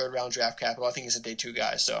 definitely a third-round draft capital. I think he's a day two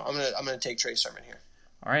guy. So I'm going to take Trey Sermon here.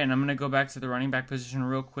 All right, and I'm going to go back to the running back position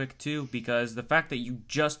real quick, too, because the fact that you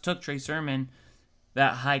just took Trey Sermon,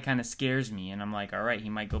 that high kind of scares me. And I'm like, all right, he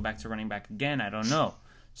might go back to running back again. I don't know.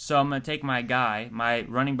 So I'm going to take my guy, my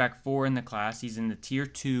running back 4 in the class. He's in the tier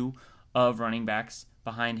 2 of running backs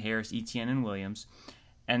behind Harris, Etienne, and Williams.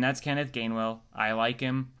 And that's Kenneth Gainwell. I like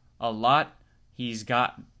him a lot. He's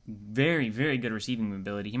got very, very good receiving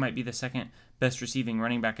ability. He might be the second best receiving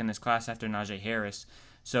running back in this class after Najee Harris.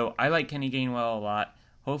 So I like Kenny Gainwell a lot.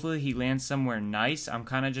 Hopefully he lands somewhere nice. I'm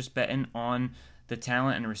kind of just betting on the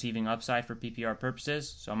talent and receiving upside for PPR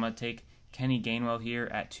purposes. So I'm going to take Kenny Gainwell here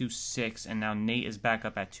at 2.6, and now Nate is back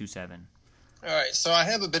up at 2.7. All right, so I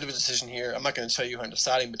have a bit of a decision here. I'm not going to tell you who I'm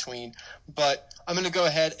deciding between, but I'm going to go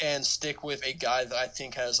ahead and stick with a guy that I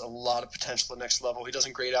think has a lot of potential at the next level. He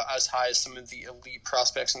doesn't grade out as high as some of the elite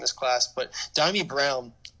prospects in this class, but Dyami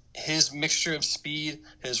Brown, his mixture of speed,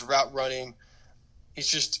 his route running,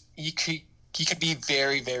 it's just he could be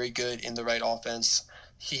very, very good in the right offense.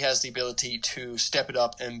 He has the ability to step it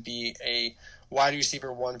up and be a wide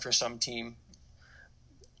receiver 1 for some team.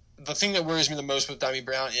 The thing that worries me the most with Dyami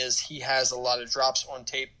Brown is he has a lot of drops on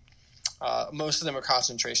tape. Most of them are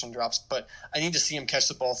concentration drops, but I need to see him catch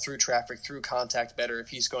the ball through traffic, through contact better if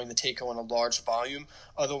he's going to take on a large volume.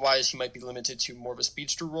 Otherwise, he might be limited to more of a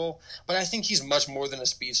speedster role. But I think he's much more than a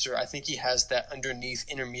speedster. I think he has that underneath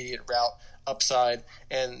intermediate route upside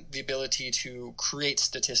and the ability to create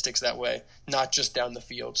statistics that way, not just down the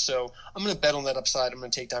field. So I'm going to bet on that upside. I'm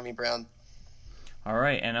going to take Dyami Brown. All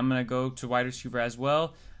right, and I'm going to go to wide receiver as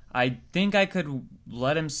well. I think I could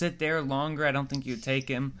let him sit there longer. I don't think you'd take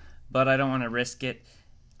him, but I don't want to risk it.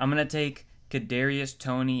 I'm going to take Kadarius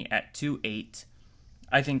Toney at 2.8.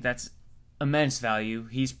 I think that's immense value.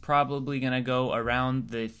 He's probably going to go around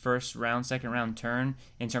the first round, second round turn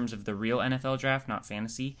in terms of the real NFL draft, not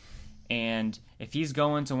fantasy. And if he's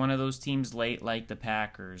going to one of those teams late like the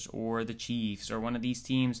Packers or the Chiefs or one of these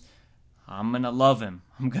teams, I'm going to love him.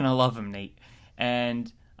 I'm going to love him, Nate.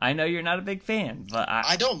 And I know you're not a big fan, but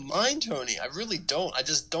I don't mind Toney. I really don't. I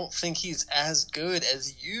just don't think he's as good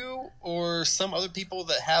as you or some other people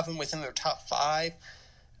that have him within their top 5.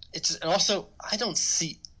 And also, I don't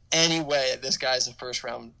see any way this guy's a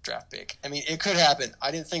first-round draft pick. I mean, it could happen. I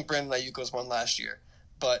didn't think Brandon Ayuk was one last year.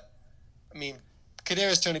 But, I mean,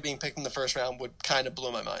 Kadarius Toney being picked in the first round would kind of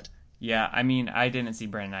blow my mind. Yeah, I mean, I didn't see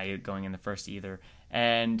Brandon Ayuk going in the first either.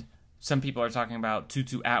 And some people are talking about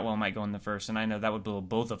Tutu Atwell might go in the first, and I know that would blow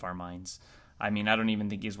both of our minds. I mean, I don't even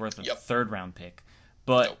think he's worth a third-round pick.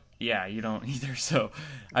 But, yeah, you don't either. So,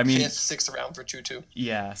 I mean, 5th, 6th round for Tutu.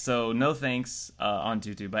 Yeah, so no thanks on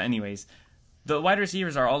Tutu. But anyways, the wide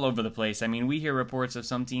receivers are all over the place. I mean, we hear reports of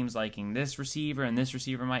some teams liking this receiver, and this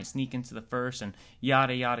receiver might sneak into the first, and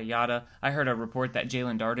yada, yada, yada. I heard a report that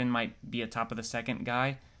Jalen Darden might be a top of the second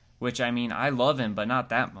guy. which, I mean, I love him, but not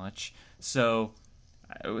that much. So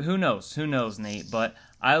who knows? Who knows, Nate? But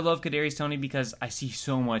I love Kadarius Toney because I see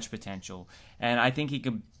so much potential, and I think he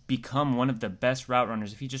could become one of the best route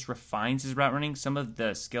runners if he just refines his route running. Some of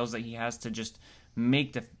the skills that he has to just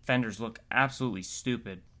make defenders look absolutely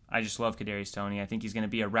stupid. I just love Kadarius Toney. I think he's going to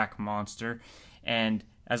be a rack monster, and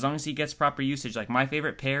as long as he gets proper usage, like my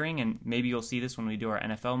favorite pairing, and maybe you'll see this when we do our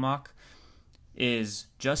NFL mock, is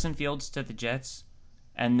Justin Fields to the Jets,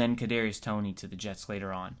 and then Kadarius Toney to the Jets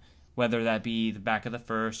later on, whether that be the back of the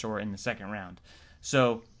first or in the second round.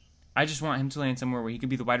 So I just want him to land somewhere where he could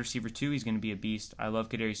be the wide receiver 2. He's going to be a beast. I love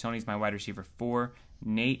Kadarius Toney. He's my wide receiver 4.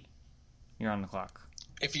 Nate, you're on the clock.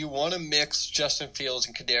 If you want to mix Justin Fields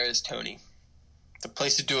and Kadarius Toney, the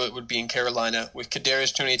place to do it would be in Carolina, with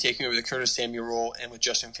Kadarius Toney taking over the Curtis Samuel role and with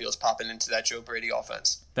Justin Fields popping into that Joe Brady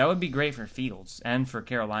offense. That would be great for Fields and for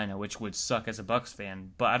Carolina, which would suck as a Bucs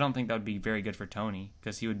fan, but I don't think that would be very good for Toney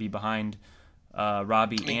because he would be behind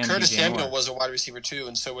Robbie and Curtis DJ Samuel Moore. was a wide receiver too,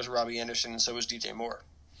 and so was Robbie Anderson, and so was DJ Moore.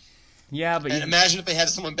 Yeah, but and imagine if they had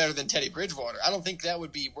someone better than Teddy Bridgewater. I don't think that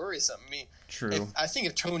would be worrisome. I mean, true. I think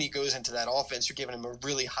if Toney goes into that offense, you're giving him a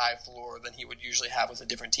really high floor than he would usually have with a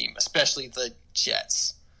different team, especially the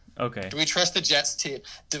Jets. Okay. Do we trust the Jets to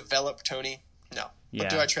develop Toney? No. Yeah. But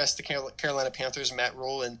do I trust the Carolina Panthers, Matt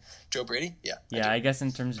Rule, and Joe Brady? Yeah. Yeah, I guess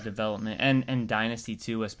in terms of development and dynasty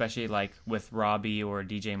too, especially like with Robbie or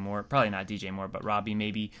DJ Moore, probably not DJ Moore, but Robbie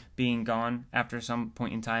maybe being gone after some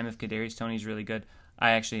point in time if Kadarius Toney's really good.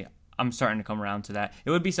 I'm starting to come around to that. It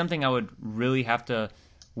would be something I would really have to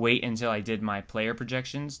wait until I did my player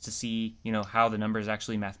projections to see, how the numbers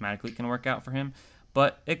actually mathematically can work out for him.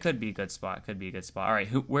 But it could be a good spot. All right,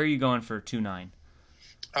 where are you going for 2-9?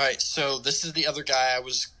 All right, so this is the other guy I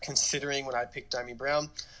was considering when I picked Dimey Brown.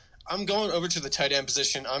 I'm going over to the tight end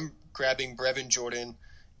position. I'm grabbing Brevin Jordan.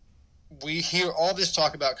 We hear all this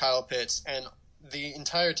talk about Kyle Pitts, and the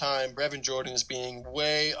entire time Brevin Jordan is being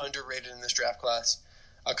way underrated in this draft class.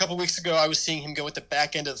 A couple weeks ago, I was seeing him go at the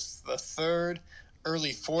back end of the third,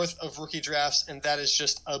 early fourth of rookie drafts, and that is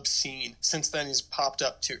just obscene. Since then, he's popped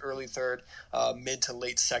up to early third, mid to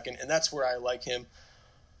late second, and that's where I like him.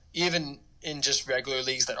 Even in just regular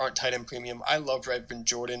leagues that aren't tight end premium, I love Brevin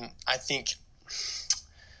Jordan. I think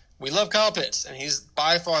we love Kyle Pitts, and he's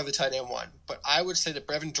by far the tight end one. But I would say that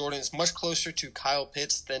Brevin Jordan is much closer to Kyle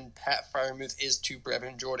Pitts than Pat Freiermuth is to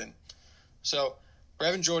Brevin Jordan. So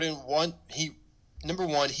Brevin Jordan, number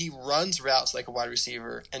one, he runs routes like a wide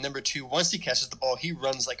receiver. And number two, once he catches the ball, he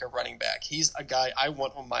runs like a running back. He's a guy I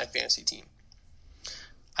want on my fantasy team.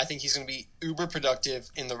 I think he's going to be uber productive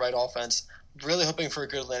in the right offense. Really hoping for a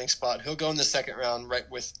good landing spot. He'll go in the second round right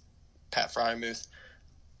with Pat Freiermuth.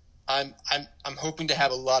 I'm hoping to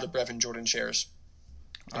have a lot of Brevin Jordan shares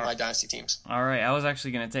in my dynasty teams. All right, I was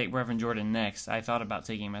actually going to take Brevin Jordan next. I thought about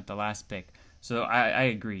taking him at the last pick. So I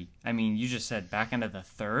agree. I mean, you just said back end of the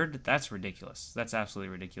third. That's ridiculous. That's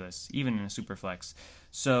absolutely ridiculous, even in a super flex.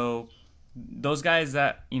 So those guys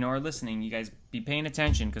that are listening, you guys be paying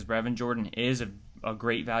attention because Brevin Jordan is a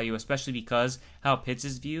great value, especially because how Pitts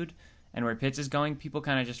is viewed and where Pitts is going. People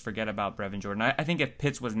kind of just forget about Brevin Jordan. I think if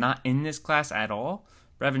Pitts was not in this class at all,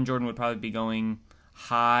 Brevin Jordan would probably be going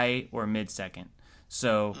high or mid second.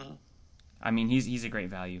 So, I mean, he's a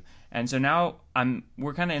great value. And so now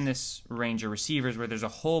we're kind of in this range of receivers where there's a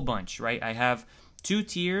whole bunch, right? I have 2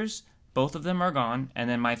 tiers. Both of them are gone. And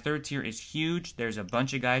then my third tier is huge. There's a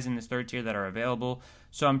bunch of guys in this third tier that are available.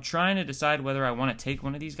 So I'm trying to decide whether I want to take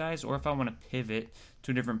one of these guys or if I want to pivot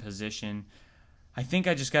to a different position. I think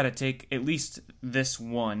I just got to take at least this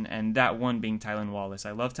one, and that one being Tylan Wallace.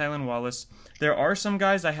 I love Tylan Wallace. There are some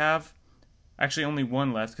guys I have. Actually, only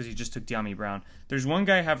one left because he just took Dyami Brown. There's one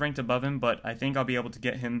guy I have ranked above him, but I think I'll be able to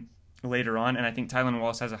get him later on, and I think Tylan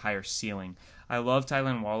Wallace has a higher ceiling. I love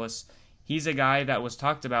Tylan Wallace. He's a guy that was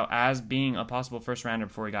talked about as being a possible first rounder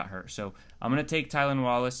before he got hurt. So I'm going to take Tylan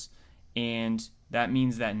Wallace, and that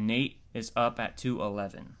means that Nate is up at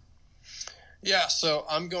 211. Yeah, so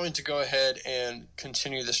I'm going to go ahead and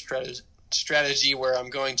continue the strategy where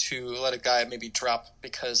I'm going to let a guy maybe drop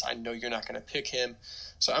because I know you're not going to pick him.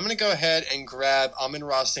 So I'm going to go ahead and grab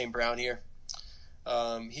Amon-Ra St. Brown here.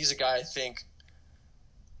 He's a guy I think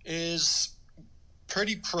is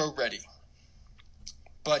pretty pro-ready,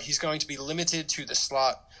 but he's going to be limited to the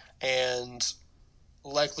slot and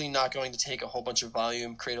likely not going to take a whole bunch of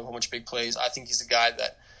volume, create a whole bunch of big plays. I think he's a guy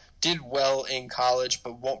that did well in college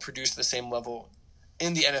but won't produce the same level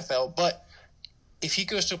in the NFL. But if he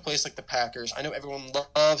goes to a place like the Packers, I know everyone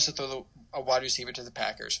loves to throw a wide receiver to the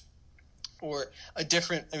Packers or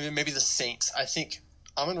maybe the Saints. I think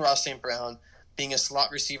Amon-Ra St. Brown being a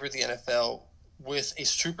slot receiver in the NFL with a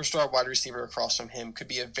superstar wide receiver across from him could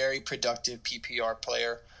be a very productive PPR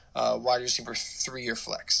player, wide receiver 3 or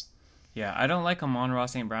flex. Yeah, I don't like Amon-Ra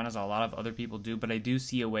St. Brown as a lot of other people do, but I do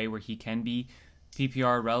see a way where he can be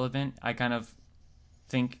PPR relevant. I kind of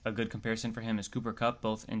think a good comparison for him is Cooper Kupp,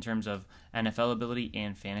 both in terms of NFL ability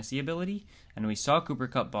and fantasy ability. And we saw Cooper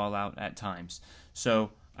Kupp ball out at times.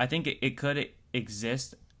 So I think it could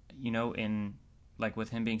exist, in like with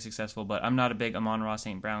him being successful, but I'm not a big Amon-Ra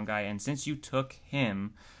St. Brown guy. And since you took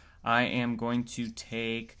him, I am going to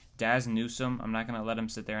take Daz Newsome. I'm not going to let him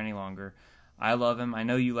sit there any longer. I love him. I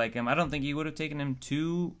know you like him. I don't think you would have taken him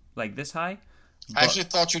this high. I actually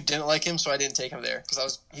thought you didn't like him, so I didn't take him there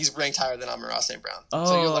because he's ranked higher than Amon-Ra St. Brown. Oh,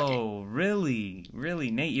 so you're lucky.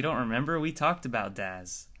 Really? Nate, you don't remember? We talked about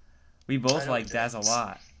Daz. We both like Daz a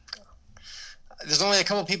lot. There's only a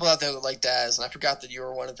couple people out there that like Daz, and I forgot that you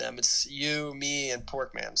were one of them. It's you, me, and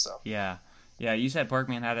Porkman. So yeah. You said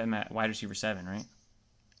Porkman had him at wide receiver 7, right?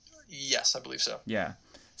 Yes, I believe so. Yeah.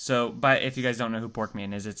 So, but if you guys don't know who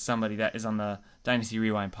Porkman is, it's somebody that is on the Dynasty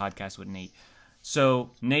Rewind podcast with Nate. So,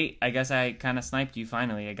 Nate, I guess I kind of sniped you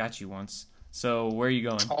finally. I got you once. So, where are you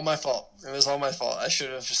going? All my fault. It was all my fault. I should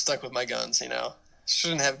have just stuck with my guns,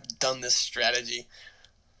 Shouldn't have done this strategy.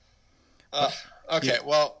 Okay,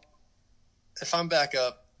 well, if I'm back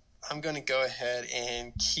up, I'm going to go ahead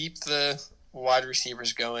and keep the wide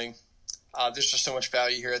receivers going. There's just so much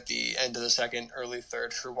value here at the end of the second, early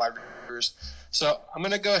third for wide receivers. So I'm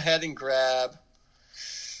going to go ahead and grab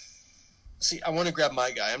 – see, I want to grab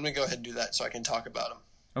my guy. I'm going to go ahead and do that so I can talk about him.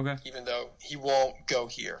 Okay. Even though he won't go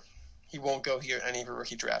here. He won't go here in any of your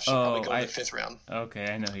rookie drafts. He'll probably go in the 5th round. Okay,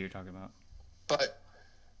 I know who you're talking about. But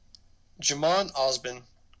Jamon Osborne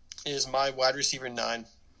is my wide receiver 9.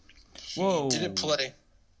 He didn't play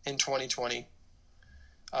in 2020.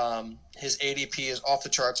 His ADP is off the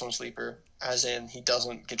charts on Sleeper, as in he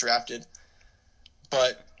doesn't get drafted.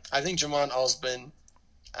 But I think Jamon Osborne,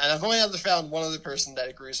 and I've only ever found one other person that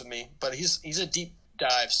agrees with me, but he's a deep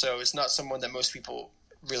dive, so it's not someone that most people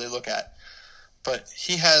really look at. But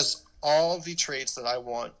he has all the traits that I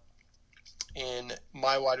want in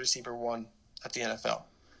my wide receiver 1 at the NFL.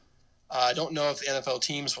 I don't know if the NFL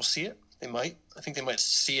teams will see it. They might. I think they might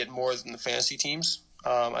see it more than the fantasy teams.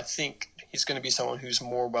 I think he's going to be someone who's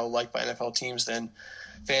more well-liked by NFL teams than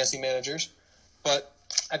fantasy managers. But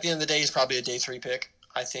at the end of the day, he's probably a day 3 pick.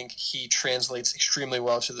 I think he translates extremely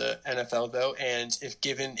well to the NFL, though, and if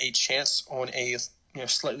given a chance on a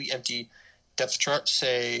slightly empty depth chart,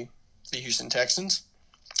 say the Houston Texans,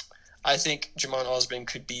 I think Jamon Osborne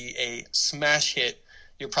could be a smash hit.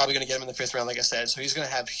 You're probably going to get him in the 5th round, like I said, so he's going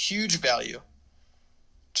to have huge value.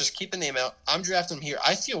 Just keep the name out. I'm drafting him here.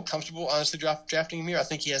 I feel comfortable, honestly, drafting him here. I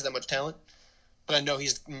think he has that much talent, but I know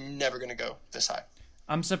he's never going to go this high.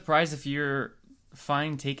 I'm surprised if you're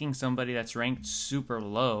fine taking somebody that's ranked super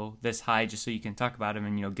low this high just so you can talk about him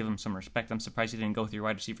and give him some respect. I'm surprised you didn't go with your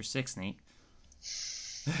wide receiver 6, Nate.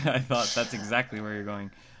 I thought that's exactly where you're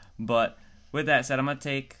going. But with that said,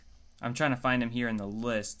 I'm trying to find him here in the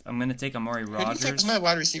list. I'm going to take Amari Rodgers. Who do you think is my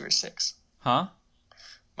wide receiver 6? Huh?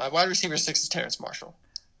 My wide receiver 6 is Terrence Marshall.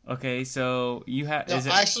 Okay, so you have. No,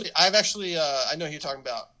 I know who you're talking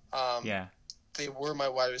about. Yeah. They were my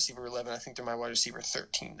wide receiver 11. I think they're my wide receiver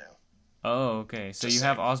 13 now. Oh, okay. So you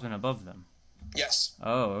have Osborne above them. Yes.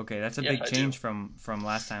 Oh, okay. That's a big change from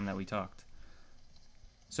last time that we talked.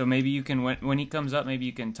 So maybe you can, when he comes up, maybe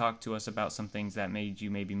you can talk to us about some things that made you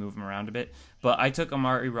maybe move him around a bit. But I took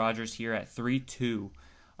Amari Rodgers here at 3-2.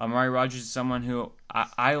 Amari Rodgers is someone who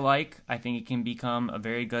I like. I think he can become a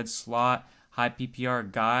very good slot, high PPR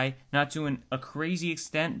guy. Not to a crazy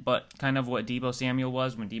extent, but kind of what Deebo Samuel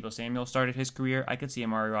was when Deebo Samuel started his career. I could see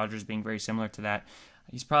Amari Rodgers being very similar to that.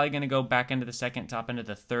 He's probably going to go back into the 2nd, top into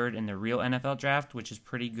the 3rd in the real NFL draft, which is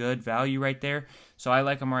pretty good value right there. So I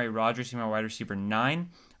like Amari Rodgers. He's my wide receiver 9.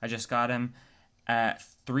 I just got him at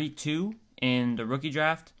 3-2 in the rookie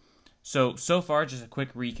draft. So far, just a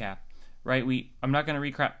quick recap, right? I'm not going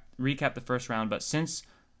to recap the first round, but since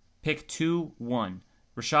pick 2-1,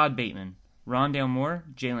 Rashad Bateman, Rondale Moore,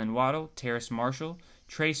 Jalen Waddle, Terrace Marshall,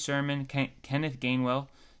 Trey Sermon, Kenneth Gainwell,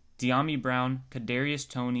 De'Ami Brown, Kadarius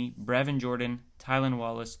Toney, Brevin Jordan, Tylan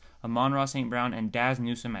Wallace, Amon-Ra St. Brown, and Daz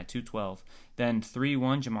Newsome at 2-12. Then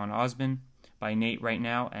 3-1, Jamon Osborne by Nate right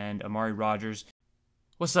now, and Amari Rodgers.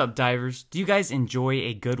 What's up, divers? Do you guys enjoy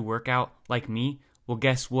a good workout like me? Well,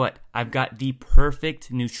 guess what? I've got the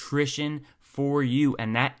perfect nutrition for you,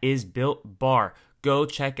 and that is Built Bar. Go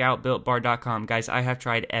check out BuiltBar.com. Guys, I have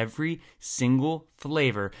tried every single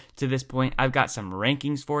flavor to this point. I've got some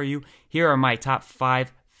rankings for you. Here are my top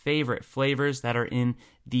 5 favorite flavors that are in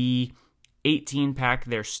the 18-pack,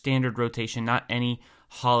 their standard rotation, not any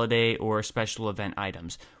holiday or special event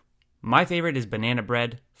items. My favorite is banana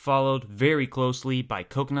bread, followed very closely by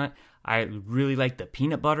coconut. I really like the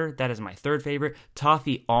peanut butter. That is my third favorite.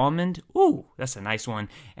 Toffee almond. Ooh, that's a nice one.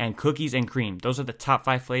 And cookies and cream. Those are the top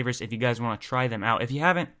 5 flavors if you guys want to try them out. If you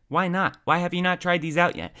haven't, why not? Why have you not tried these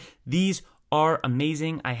out yet? These are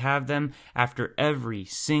amazing. I have them after every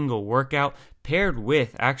single workout, paired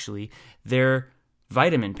with, actually, their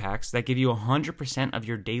vitamin packs that give you 100% of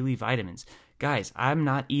your daily vitamins. Guys, I'm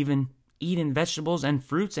not even eating vegetables and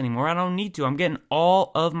fruits anymore. I don't need to. I'm getting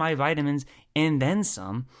all of my vitamins and then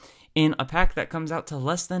some in a pack that comes out to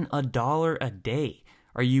less than $1 a day.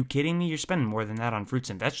 Are you kidding me? You're spending more than that on fruits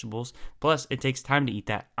and vegetables. Plus, it takes time to eat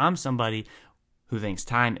that. I'm somebody who thinks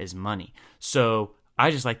time is money. So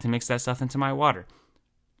I just like to mix that stuff into my water.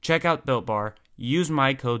 Check out Built Bar. Use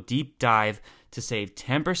my code DEEPDIVE to save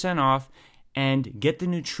 10% off and get the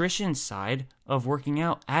nutrition side of working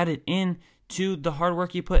out added in to the hard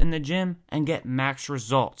work you put in the gym and get max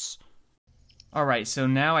results. All right, so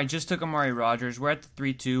now I just took Amari Rodgers. We're at the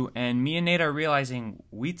 3-2, and me and Nate are realizing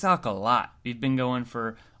we talk a lot. We've been going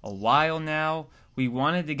for a while now. We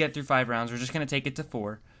wanted to get through 5 rounds. We're just going to take it to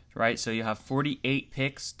 4, right? So you have 48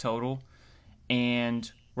 picks total, and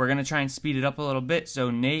we're going to try and speed it up a little bit.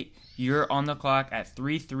 So, Nate, you're on the clock at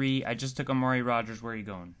 3-3. I just took Amari Rodgers. Where are you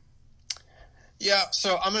going? Yeah,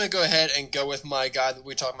 so I'm going to go ahead and go with my guy that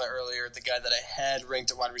we talked about earlier, the guy that I had ranked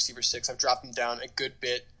at wide receiver 6. I've dropped him down a good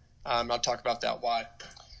bit. I'll talk about that why.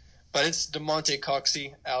 But it's Damonte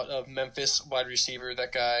Coxey out of Memphis, wide receiver.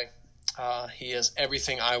 That guy, he has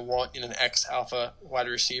everything I want in an ex-alpha wide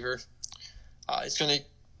receiver. It's going to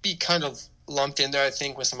be kind of lumped in there, I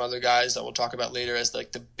think, with some other guys that we'll talk about later as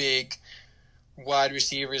like the big wide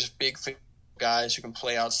receivers, big guys who can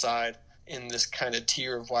play outside in this kind of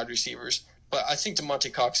tier of wide receivers. But I think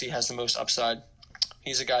Damonte Coxey has the most upside.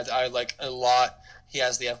 He's a guy that I like a lot. He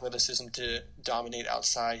has the athleticism to dominate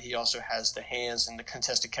outside. He also has the hands and the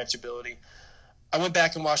contested catch ability. I went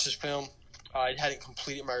back and watched his film. I hadn't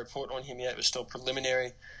completed my report on him yet. It was still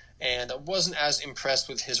preliminary. And I wasn't as impressed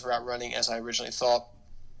with his route running as I originally thought.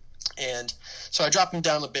 And so I dropped him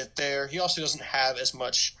down a bit there. He also doesn't have as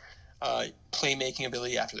much playmaking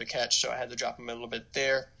ability after the catch, so I had to drop him a little bit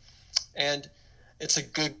there. And it's a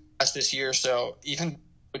good class this year, so even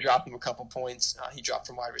we dropped him a couple points. He dropped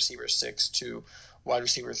from wide receiver 6 to wide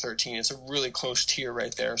receiver 13. It's a really close tier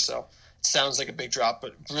right there. So it sounds like a big drop,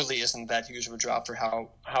 but really isn't that huge of a drop for how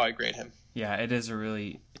I grade him. Yeah, it is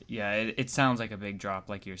it sounds like a big drop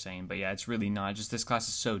like you're saying, but yeah, it's really not. Just this class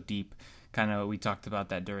is so deep. Kind of, we talked about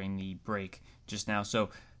that during the break just now. So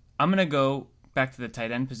I'm going to go back to the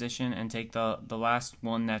tight end position and take the last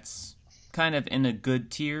one that's kind of in a good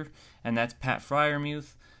tier, and that's Pat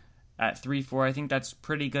Freiermuth at 3-4. I think that's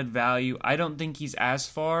pretty good value. I don't think he's as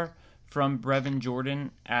far from Brevin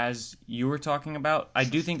Jordan as you were talking about. I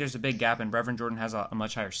do think there's a big gap, and Brevin Jordan has a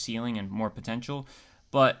much higher ceiling and more potential.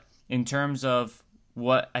 But in terms of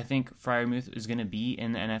what I think Freiermuth is going to be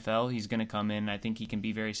in the NFL, he's going to come in. I think he can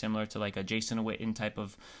be very similar to like a Jason Witten type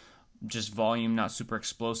of just volume, not super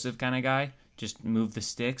explosive kind of guy, just move the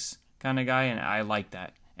sticks kind of guy, and I like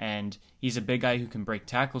that. And he's a big guy who can break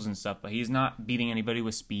tackles and stuff, but he's not beating anybody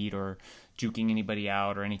with speed or juking anybody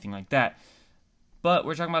out or anything like that. But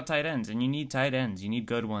we're talking about tight ends, and you need tight ends. You need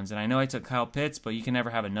good ones. And I know I took Kyle Pitts, but you can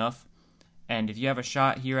never have enough. And if you have a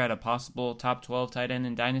shot here at a possible top 12 tight end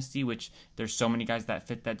in Dynasty, which there's so many guys that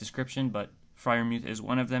fit that description, but Freiermuth is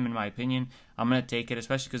one of them in my opinion, I'm going to take it,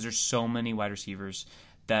 especially because there's so many wide receivers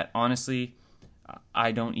that honestly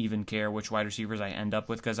I don't even care which wide receivers I end up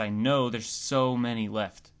with because I know there's so many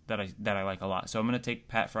left that I like a lot. So I'm going to take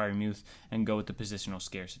Pat Freiermuth and go with the positional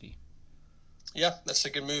scarcity. Yeah, that's a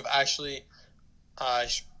good move. Actually, I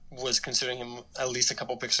was considering him at least a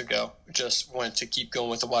couple picks ago. Just wanted to keep going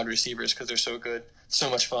with the wide receivers because they're so good, so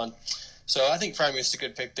much fun. So I think Freiermuth's a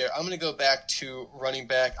good pick there. I'm going to go back to running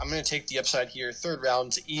back. I'm going to take the upside here. 3rd round,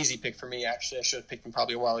 it's an easy pick for me. Actually, I should have picked him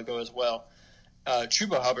probably a while ago as well.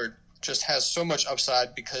 Chuba Hubbard just has so much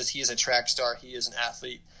upside because he is a track star. He is an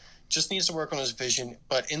athlete. Just needs to work on his vision,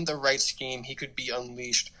 but in the right scheme, he could be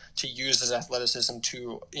unleashed to use his athleticism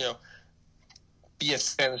to, be a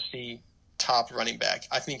fantasy top running back.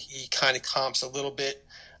 I think he kind of comps a little bit,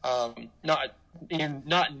 not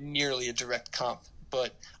nearly a direct comp,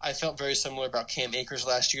 but I felt very similar about Cam Akers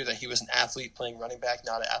last year, that he was an athlete playing running back,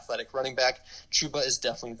 not an athletic running back. Chuba is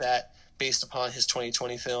definitely that based upon his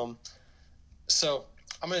 2020 film. So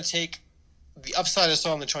I'm going to take the upside I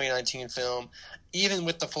saw in the 2019 film, even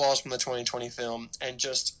with the flaws from the 2020 film, and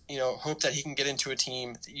just, hope that he can get into a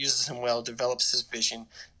team that uses him well, develops his vision,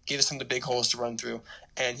 gives him the big holes to run through,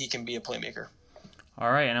 and he can be a playmaker.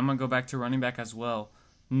 All right, and I'm going to go back to running back as well.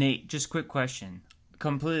 Nate, just quick question,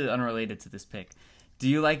 completely unrelated to this pick. Do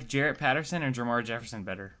you like Jarrett Patterson or Jamar Jefferson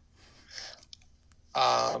better?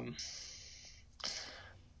 I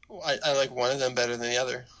like one of them better than the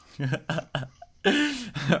other.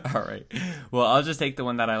 All right. Well, I'll just take the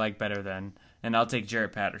one that I like better then, and I'll take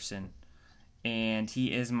Jarrett Patterson. And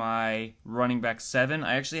he is my running back 7.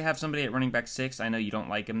 I actually have somebody at running back 6. I know you don't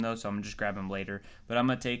like him, though, so I'm going to just grab him later. But I'm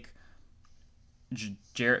going to take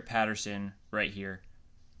Jarrett Patterson right here.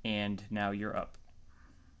 And now you're up.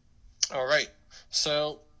 All right.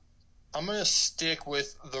 So I'm going to stick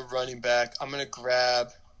with the running back. I'm going to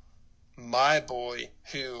grab my boy,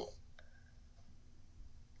 who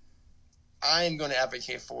I am going to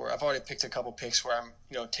advocate for. I've already picked a couple picks where I'm,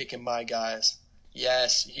 taking my guys.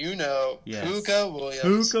 Yes, Yes. Puka Williams.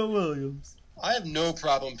 Puka Williams. I have no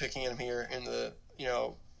problem picking him here in the,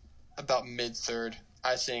 about mid-third.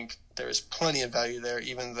 I think there's plenty of value there,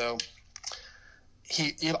 even though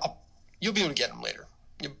you'll be able to get him later.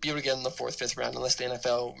 You'll be able to get him in the 4th, 5th round unless the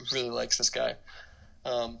NFL really likes this guy.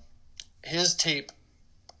 His tape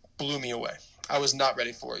blew me away. I was not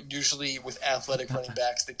ready for it. Usually with athletic running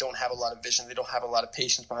backs, they don't have a lot of vision. They don't have a lot of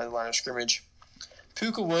patience behind the line of scrimmage.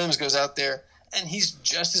 Puka Williams goes out there, and he's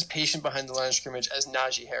just as patient behind the line of scrimmage as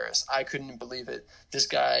Najee Harris. I couldn't believe it. This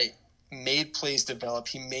guy made plays develop.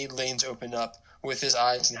 He made lanes open up with his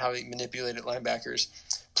eyes and how he manipulated linebackers,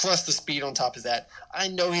 plus the speed on top of that. I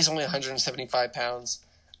know he's only 175 pounds.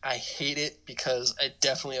 I hate it because it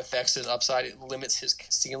definitely affects his upside. It limits his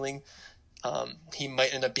ceiling. He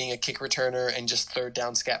might end up being a kick returner and just third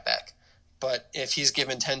down scat back. But if he's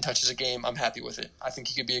given 10 touches a game, I'm happy with it. I think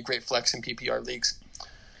he could be a great flex in PPR leagues.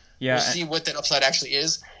 Yeah, we'll see what that upside actually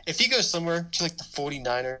is. If he goes somewhere to like the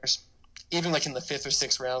 49ers, even like in the 5th or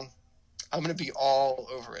 6th round, I'm going to be all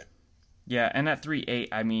over it. Yeah, and at 3.8,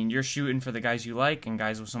 I mean, you're shooting for the guys you like and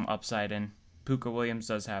guys with some upside, and Puka Williams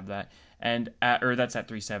does have that. And that's at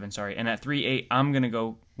 3.7, sorry. And at 3.8, I'm going to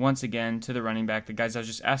go once again to the running back, the guys I was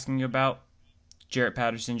just asking you about, Jarrett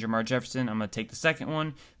Patterson, Jamar Jefferson. I'm going to take the second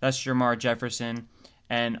one. That's Jamar Jefferson.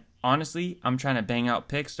 And honestly, I'm trying to bang out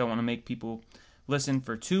picks. Don't want to make people listen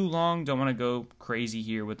for too long. Don't want to go crazy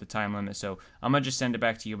here with the time limit. So I'm going to just send it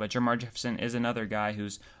back to you. But Jamar Jefferson is another guy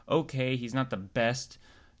who's okay. He's not the best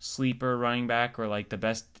sleeper running back or like the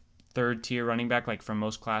best third-tier running back like from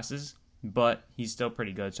most classes, but he's still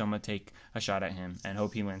pretty good. So I'm going to take a shot at him and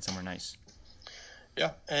hope he lands somewhere nice.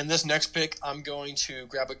 Yeah, and this next pick, I'm going to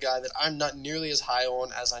grab a guy that I'm not nearly as high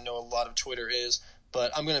on as I know a lot of Twitter is,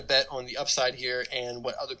 but I'm going to bet on the upside here and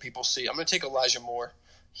what other people see. I'm going to take Elijah Moore.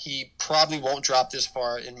 He probably won't drop this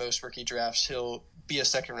far in most rookie drafts. He'll be a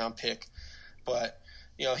second-round pick, but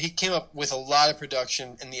he came up with a lot of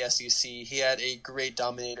production in the SEC. He had a great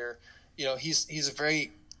dominator. He's a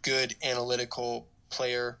very good analytical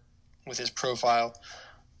player with his profile.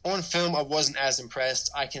 On film, I wasn't as impressed.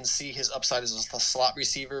 I can see his upside as a slot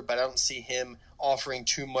receiver, but I don't see him offering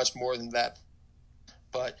too much more than that.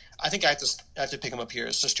 But I think I have to pick him up here.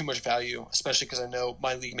 It's just too much value, especially because I know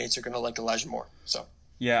my league mates are going to like Elijah Moore. So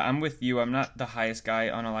yeah, I'm with you. I'm not the highest guy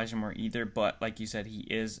on Elijah Moore either, but like you said, he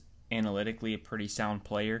is analytically a pretty sound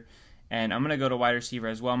player. And I'm going to go to wide receiver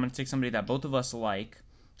as well. I'm going to take somebody that both of us like.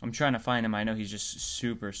 I'm trying to find him. I know he's just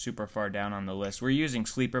super, super far down on the list. We're using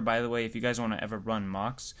Sleeper, by the way. If you guys want to ever run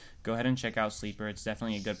mocks, go ahead and check out Sleeper. It's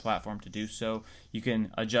definitely a good platform to do so. You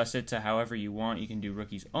can adjust it to however you want. You can do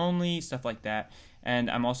rookies only, stuff like that. And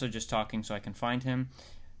I'm also just talking so I can find him.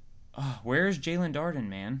 Where is Jalen Darden,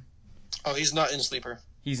 man? Oh, he's not in Sleeper.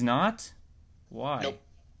 He's not? Why? Nope.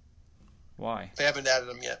 Why? They haven't added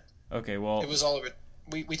him yet. Okay, well... It was all of it.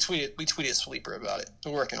 We tweeted Sleeper about it.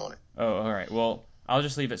 We're working on it. Oh, all right. Well, I'll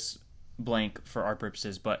just leave it blank for our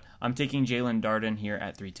purposes, but I'm taking Jalen Darden here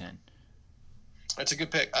at 310. That's a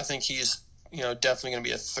good pick. I think he's definitely going to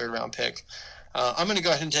be a third-round pick. I'm going to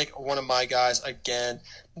go ahead and take one of my guys again.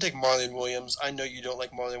 I'm going to take Marlon Williams. I know you don't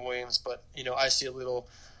like Marlon Williams, but I see a little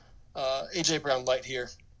A.J. Brown light here.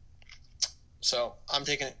 So I'm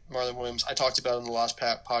taking Marlon Williams. I talked about in the last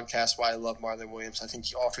podcast why I love Marlon Williams. I think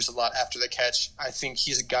he offers a lot after the catch. I think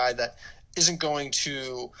he's a guy that isn't going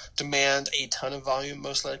to demand a ton of volume,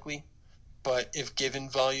 most likely. But if given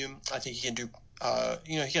volume, I think he can do,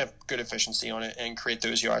 he can have good efficiency on it and create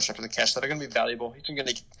those yards after the catch that are going to be valuable.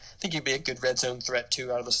 I think he'd be a good red zone threat,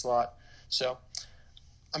 too, out of the slot. So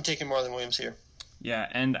I'm taking Marlon Williams here. Yeah,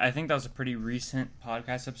 and I think that was a pretty recent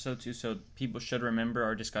podcast episode, too, so people should remember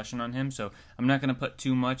our discussion on him. So I'm not going to put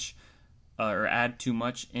too much or add too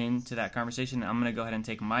much into that conversation. I'm going to go ahead and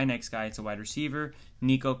take my next guy. It's a wide receiver,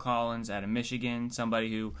 Nico Collins out of Michigan,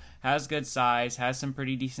 somebody who has good size, has some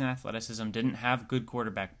pretty decent athleticism, didn't have good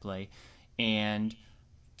quarterback play, and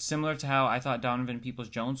similar to how I thought Donovan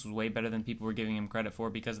Peoples-Jones was way better than people were giving him credit for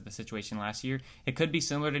because of the situation last year. It could be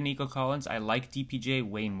similar to Nico Collins. I like DPJ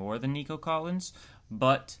way more than Nico Collins,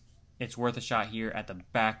 but it's worth a shot here at the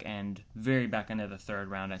back end, very back end of the third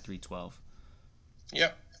round at 312.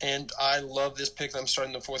 Yep, and I love this pick that I'm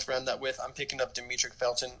starting the fourth round with. I'm picking up Demetric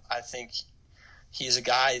Felton. I think he's a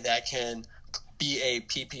guy that can be a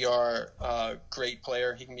PPR great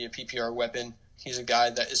player. He can be a PPR weapon. He's a guy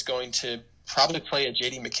that is going to probably play a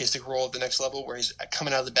J.D. McKissic role at the next level where he's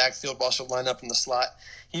coming out of the backfield, but also line up in the slot.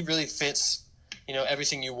 He really fits,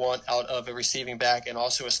 everything you want out of a receiving back and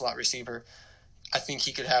also a slot receiver. I think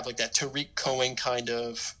he could have like that Tariq Cohen kind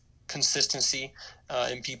of consistency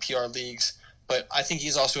in PPR leagues. But I think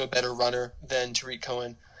he's also a better runner than Tariq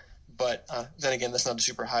Cohen. But then again, that's not a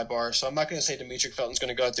super high bar. So I'm not going to say Demetric Felton's going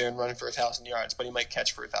to go out there and run for 1,000 yards, but he might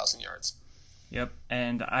catch for 1,000 yards. Yep,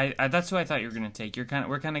 and I that's who I thought you were going to take.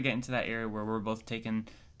 We're kind of getting to that area where we're both taking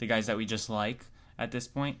the guys that we just like at this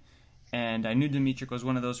point. And I knew Demetric was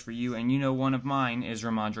one of those for you. And one of mine is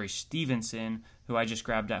Ramondre Stevenson, who I just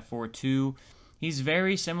grabbed at 4.2. He's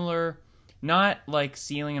very similar, not like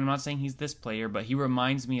ceiling. I'm not saying he's this player, but he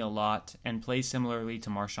reminds me a lot and plays similarly to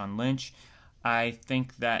Marshawn Lynch. I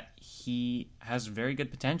think that he has very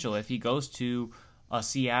good potential if he goes to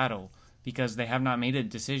Seattle, because they have not made a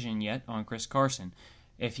decision yet on Chris Carson.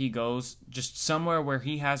 If he goes just somewhere where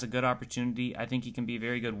he has a good opportunity, I think he can be a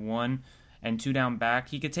very good 1 and 2 down back.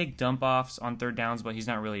 He could take dump offs on third downs, but he's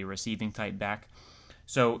not really a receiving type back.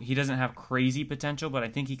 So he doesn't have crazy potential, but I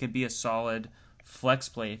think he could be a solid flex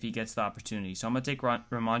play if he gets the opportunity. So I'm going to take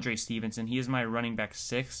Ramondre Stevenson. He is my running back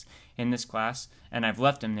 6 in this class, and I've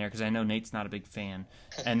left him there because I know Nate's not a big fan.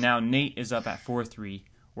 And now Nate is up at 4.3.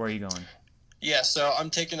 Where are you going? Yeah, so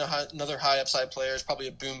I'm taking another high upside player. It's probably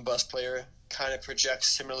a boom bust player. Kind of projects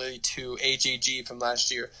similarly to AJG from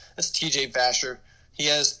last year. That's TJ Vasher. He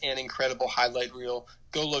has an incredible highlight reel.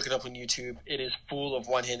 Go look it up on YouTube. It is full of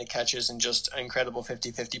one-handed catches and just incredible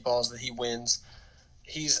 50-50 balls that he wins.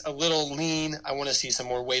 He's a little lean. I want to see some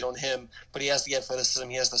more weight on him, but he has the athleticism.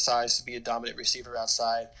 He has the size to be a dominant receiver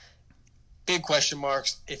outside. Big question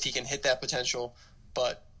marks if he can hit that potential,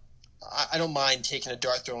 but I don't mind taking a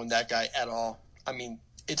dart throw on that guy at all. I mean,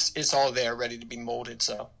 it's all there, ready to be molded.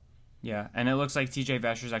 So yeah, and it looks like TJ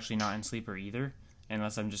Vasher's actually not in sleeper either,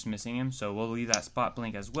 unless I'm just missing him. So we'll leave that spot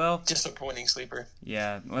blank as well. Disappointing sleeper.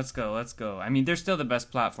 Yeah, let's go. I mean, they're still the best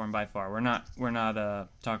platform by far. We're not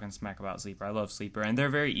talking smack about sleeper. I love sleeper, and they're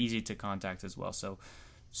very easy to contact as well. So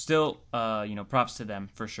still, props to them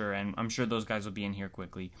for sure, and I'm sure those guys will be in here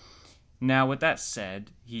quickly. Now, with that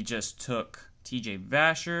said, he just took TJ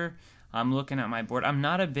Vasher. I'm looking at my board. I'm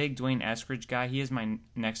not a big Dwayne Eskridge guy. He is my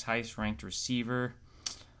next highest ranked receiver.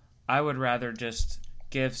 I would rather just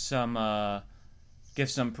give some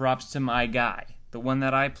props to my guy, the one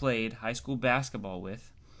that I played high school basketball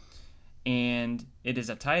with, and it is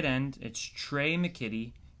a tight end. It's Trey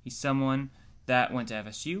McKitty. He's someone that went to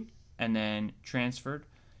FSU and then transferred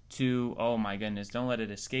to, oh my goodness, don't let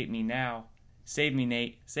it escape me now. Save me,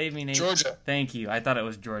 Nate. Georgia. Thank you. I thought it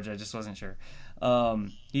was Georgia. I just wasn't sure.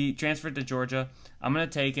 He transferred to Georgia. I'm going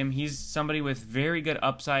to take him. He's somebody with very good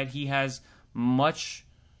upside. He has a much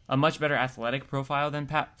better athletic profile than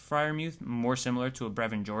Pat Freiermuth, more similar to a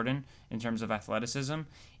Brevin Jordan in terms of athleticism.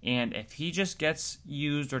 And if he just gets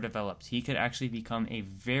used or developed, he could actually become a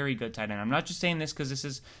very good tight end. I'm not just saying this because this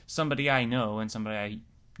is somebody I know and somebody I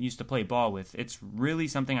used to play ball with. It's really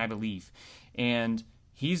something I believe. And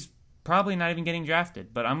he's probably not even getting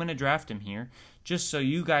drafted, but I'm going to draft him here just so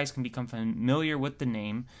you guys can become familiar with the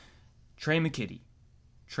name Trey McKitty.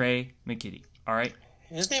 All right?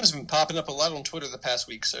 His name's been popping up a lot on Twitter the past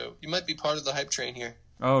week, so you might be part of the hype train here.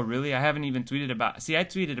 Oh, really? I haven't even tweeted about... See, I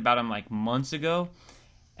tweeted about him like months ago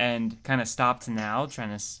and kind of stopped now,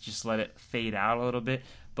 trying to just let it fade out a little bit.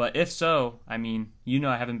 But if so, I mean,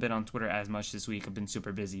 I haven't been on Twitter as much this week. I've been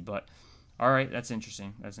super busy, but all right, that's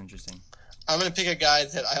interesting. I'm going to pick a guy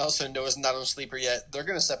that I also know is not on sleeper yet. They're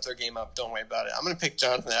going to step their game up. Don't worry about it. I'm going to pick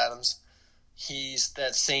Jonathan Adams. He's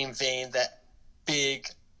that same vein, that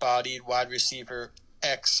big-bodied wide receiver,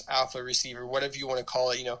 ex-alpha receiver, whatever you want to call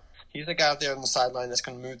it. He's the guy out there on the sideline that's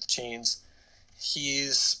going to move the chains.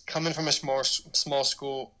 He's coming from a small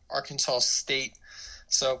school, Arkansas State.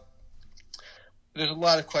 So there's a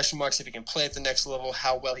lot of question marks if he can play at the next level,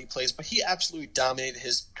 how well he plays. But he absolutely dominated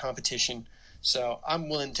his competition. So I'm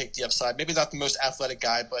willing to take the upside. Maybe not the most athletic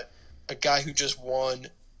guy, but a guy who just won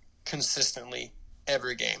consistently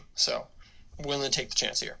every game. So I'm willing to take the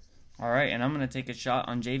chance here. All right, and I'm going to take a shot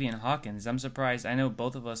on Javian Hawkins. I'm surprised. I know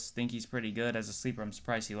both of us think he's pretty good as a sleeper. I'm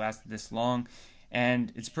surprised he lasted this long.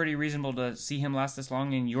 And it's pretty reasonable to see him last this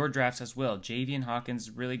long in your drafts as well. Javian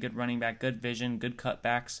Hawkins, really good running back, good vision, good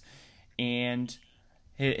cutbacks, and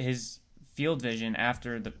his field vision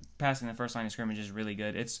after the passing the first line of scrimmage is really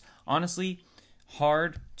good. It's honestly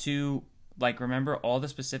hard to remember all the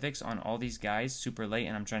specifics on all these guys super late,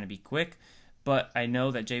 and I'm trying to be quick. But I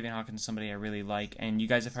know that Javian Hawkins is somebody I really like, and you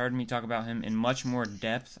guys have heard me talk about him in much more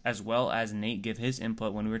depth, as well as Nate give his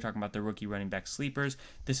input when we were talking about the rookie running back sleepers.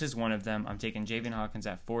 This is one of them. I'm taking Javian Hawkins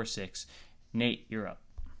at 4-6. Nate, you're up.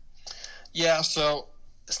 Yeah, so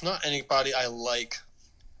it's not anybody I like,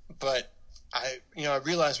 but I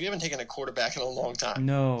realize we haven't taken a quarterback in a long time.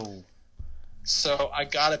 No. So I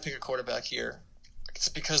got to pick a quarterback here. It's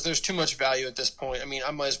because there's too much value at this point. I mean,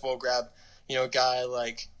 I might as well grab, a guy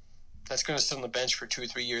that's going to sit on the bench for 2 or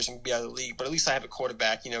 3 years and be out of the league. But at least I have a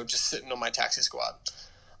quarterback, just sitting on my taxi squad.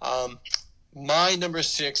 My number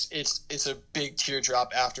 6, it's a big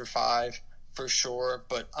teardrop after 5 for sure.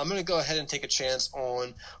 But I'm going to go ahead and take a chance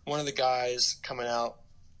on one of the guys coming out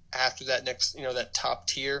after that next, that top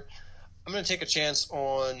tier. I'm going to take a chance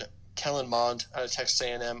on Kellen Mond out of Texas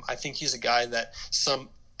A&M. I think he's a guy that some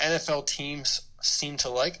NFL teams seem to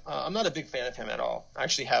like. I'm not a big fan of him at all. I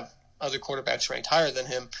actually have other quarterbacks ranked higher than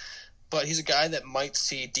him. But he's a guy that might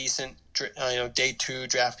see decent, day 2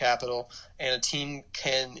 draft capital, and a team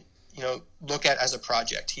can, look at as a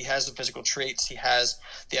project. He has the physical traits. He has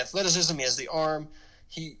the athleticism. He has the arm.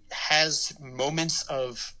 He has moments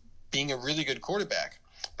of being a really good quarterback,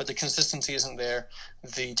 but the consistency isn't there.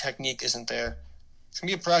 The technique isn't there. He's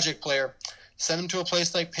going to be a project player. Send him to a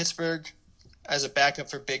place like Pittsburgh as a backup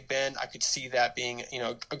for Big Ben. I could see that being,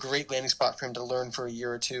 a great landing spot for him to learn for a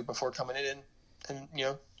year or two before coming in, and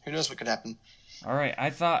who knows what could happen. All right,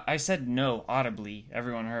 I said no audibly.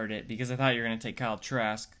 Everyone heard it because I thought you were going to take Kyle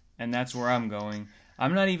Trask, and that's where I'm going.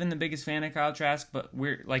 I'm not even the biggest fan of Kyle Trask, but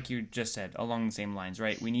we're, like you just said, along the same lines,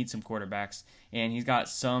 right? We need some quarterbacks, and he's got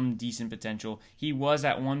some decent potential. He was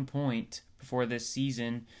at one point before this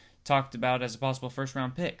season talked about as a possible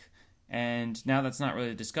first-round pick, and now that's not really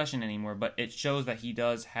a discussion anymore, but it shows that he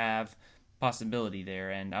does have possibility there,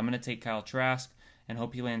 and I'm going to take Kyle Trask and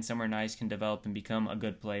hope he lands somewhere nice, can develop and become a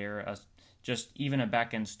good player, just even a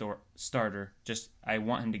back-end starter. I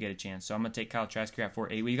want him to get a chance. So I'm going to take Kyle Trask here at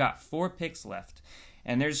 4-8. We got 4 picks left,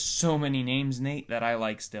 and there's so many names, Nate, that I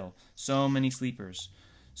like still. So many sleepers.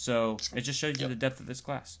 So it just shows you the depth of this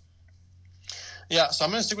class. Yeah, so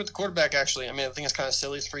I'm going to stick with the quarterback, actually. I mean, I think it's kind of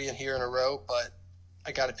silly 3 in here in a row, but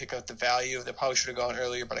I got to pick up the value. They probably should have gone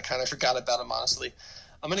earlier, but I kind of forgot about him, honestly.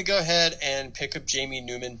 I'm going to go ahead and pick up Jamie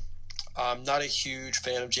Newman. I'm not a huge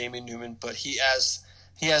fan of Jamie Newman, but he has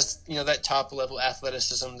that top level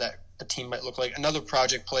athleticism that a team might look like. Another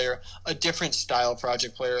project player, a different style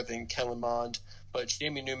project player than Kellen Mond. But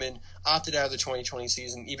Jamie Newman opted out of the 2020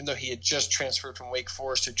 season, even though he had just transferred from Wake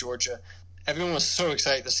Forest to Georgia. Everyone was so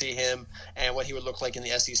excited to see him and what he would look like in the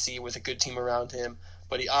SEC with a good team around him.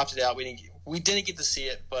 But he opted out. We didn't get to see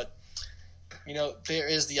it, but there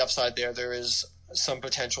is the upside there. There is some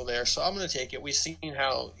potential there. So I'm going to take it. We've seen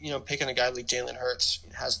how, picking a guy like Jalen Hurts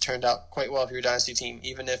has turned out quite well for your dynasty team.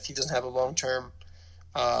 Even if he doesn't have a long-term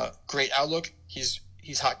great outlook, he's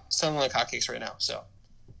hot, selling like hotcakes right now. So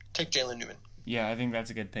take Jalen Newman. Yeah, I think that's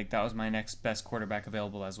a good pick. That was my next best quarterback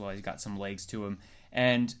available as well. He's got some legs to him.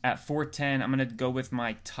 And at 4-10, I'm going to go with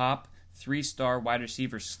my top 3-star wide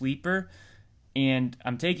receiver sleeper. And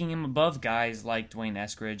I'm taking him above guys like Dwayne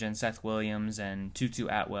Eskridge and Seth Williams and Tutu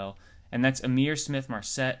Atwell. And that's Ihmir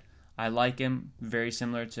Smith-Marsette. I like him. Very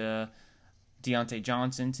similar to Deontay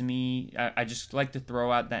Johnson to me. I just like to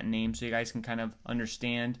throw out that name so you guys can kind of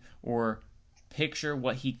understand or picture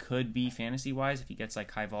what he could be fantasy-wise if he gets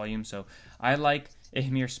high volume. So I like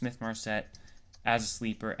Ihmir Smith-Marsette as a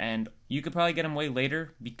sleeper. And you could probably get him way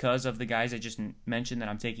later because of the guys I just mentioned that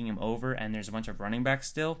I'm taking him over. And there's a bunch of running backs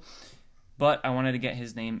still. But I wanted to get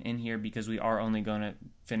his name in here because we are only going to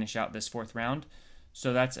finish out this 4th round.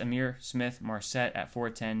 So that's Ihmir Smith-Marsette at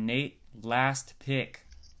 4-10. Nate, last pick.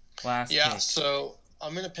 So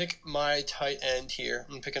I'm going to pick my tight end here.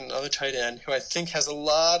 I'm going to pick another tight end who I think has a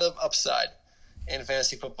lot of upside in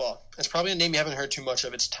fantasy football. It's probably a name you haven't heard too much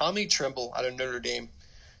of. It's Tommy Tremble out of Notre Dame.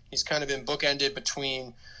 He's kind of been bookended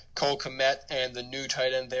between Cole Kmet and the new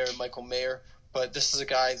tight end there, Michael Mayer. But this is a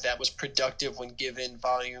guy that was productive when given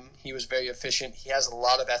volume. He was very efficient. He has a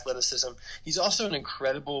lot of athleticism. He's also an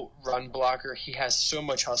incredible run blocker. He has so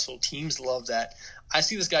much hustle. Teams love that. I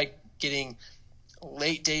see this guy getting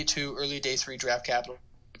late day 2, early day 3 draft capital,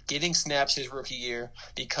 getting snaps his rookie year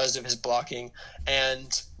because of his blocking,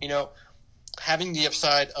 and having the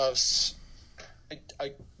upside of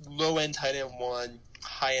a low-end tight end 1,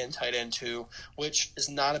 high-end tight end too, which is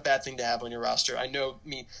not a bad thing to have on your roster. I know,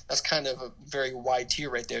 that's kind of a very wide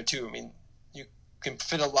tier right there too. I mean, you can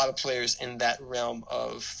fit a lot of players in that realm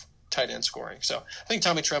of tight end scoring. So I think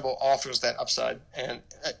Tommy Tremble offers that upside, and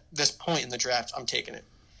at this point in the draft, I'm taking it.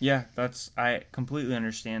 Yeah, I completely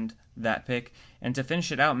understand that pick. And to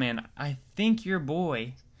finish it out, man, I think your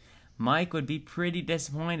boy Mike would be pretty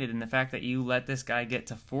disappointed in the fact that you let this guy get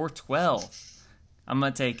to 412. I'm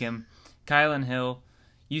going to take him. Kylan Hill,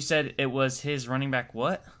 you said it was his running back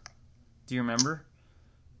what? Do you remember?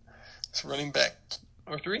 It's running back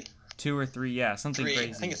or 3? 2 or 3, yeah, something 3.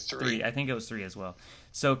 crazy. I think it's 3. I think it was 3 as well.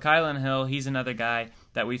 So Kylan Hill, he's another guy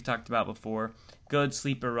that we've talked about before. Good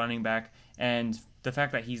sleeper running back. And the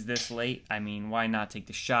fact that he's this late, I mean, why not take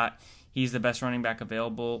the shot? He's the best running back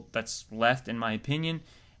available that's left, in my opinion.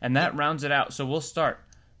 And that rounds it out. So we'll start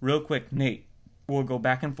real quick. Nate, we'll go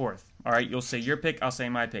back and forth. All right, you'll say your pick, I'll say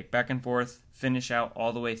my pick. Back and forth, finish out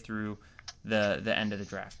all the way through the end of the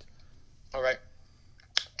draft. All right.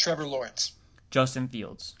 Trevor Lawrence. Justin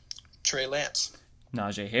Fields. Trey Lance.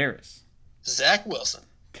 Najee Harris. Zach Wilson.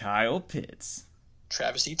 Kyle Pitts.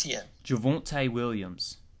 Travis Etienne. Javonte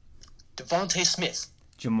Williams. Devontae Smith.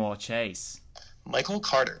 Jamar Chase. Michael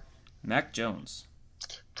Carter. Mac Jones.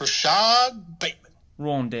 Rashad Bateman.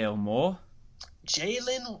 Rondale Moore.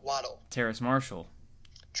 Jalen Waddle. Terrace Marshall.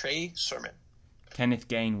 Trey Sermon. Kenneth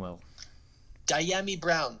Gainwell. Diami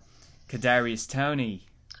Brown. Kadarius Toney.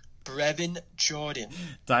 Brevin Jordan.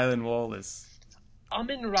 Dylan Wallace.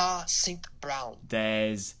 Amon-Ra St. Brown.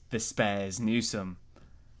 There's the Spares Newsome.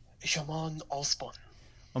 Jamon Osborne.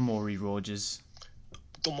 Amari Rogers.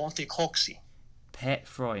 DeMonte Coxey. Pat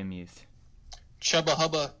Fryermuth. Chuba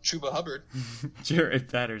Hubbard. Jared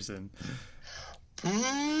Patterson.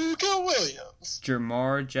 Puka Williams.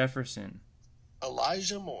 Jamar Jefferson.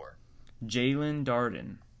 Elijah Moore. Jalen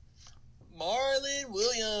Darden. Marlon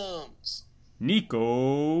Williams.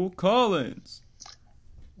 Nico Collins.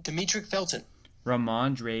 Demetric Felton.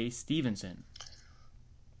 Ramondre Stevenson.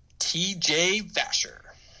 TJ Vasher.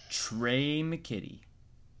 Trey McKitty.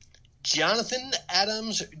 Jonathan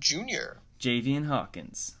Adams Jr. Javian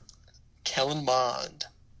Hawkins. Kellen Mond.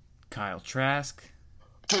 Kyle Trask.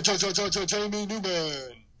 Jamie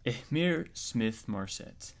Newman. Ihmir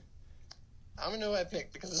Smith-Marset. I don't know who I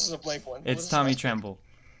picked because this is a blank one. It's Tommy Tremble.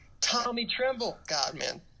 Tommy Tremble. God,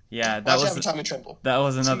 man. Yeah, that was Tommy Tremble. That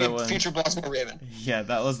was another one. Future Baltimore Raven. Yeah,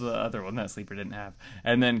 that was the other one that Sleeper didn't have.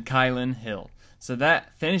 And then Kylan Hill. So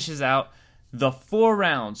that finishes out the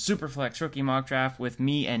 4-round Superflex rookie mock draft with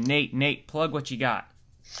me and Nate. Nate, plug what you got.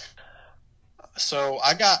 So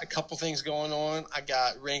I got a couple things going on. I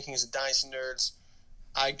got Rankings of Dynasty Nerds.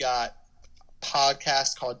 I got a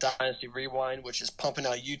podcast called Dynasty Rewind, which is pumping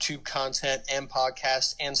out YouTube content and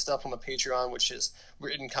podcasts and stuff on the Patreon, which is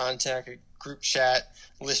written content, a group chat,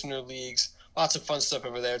 listener leagues, lots of fun stuff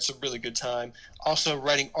over there. It's a really good time. Also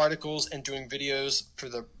writing articles and doing videos for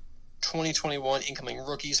the 2021 incoming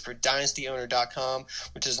rookies for dynastyowner.com,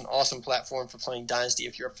 which is an awesome platform for playing Dynasty.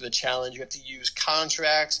 If you're up for the challenge, you have to use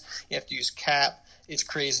contracts, you have to use cap. It's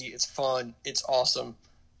crazy, it's fun, it's awesome.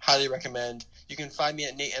 Highly recommend. You can find me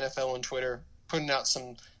at Nate NFL on Twitter, putting out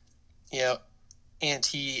some,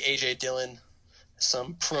 anti AJ Dillon,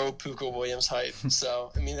 some pro Puka Williams hype.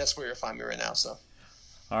 So, that's where you'll find me right now. So,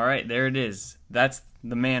 all right, there it is. That's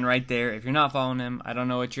the man right there. If you're not following him, I don't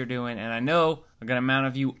know what you're doing, and I know a good amount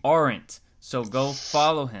of you aren't. So go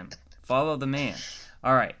follow him. Follow the man.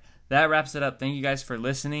 All right, that wraps it up. Thank you guys for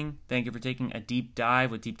listening. Thank you for taking a deep dive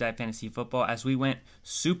with Deep Dive Fantasy Football as we went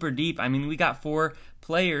super deep. We got 4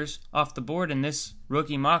 players off the board in this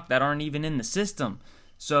rookie mock that aren't even in the system.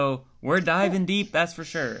 So we're diving deep, that's for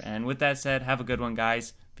sure. And with that said, have a good one,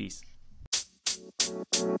 guys. Peace.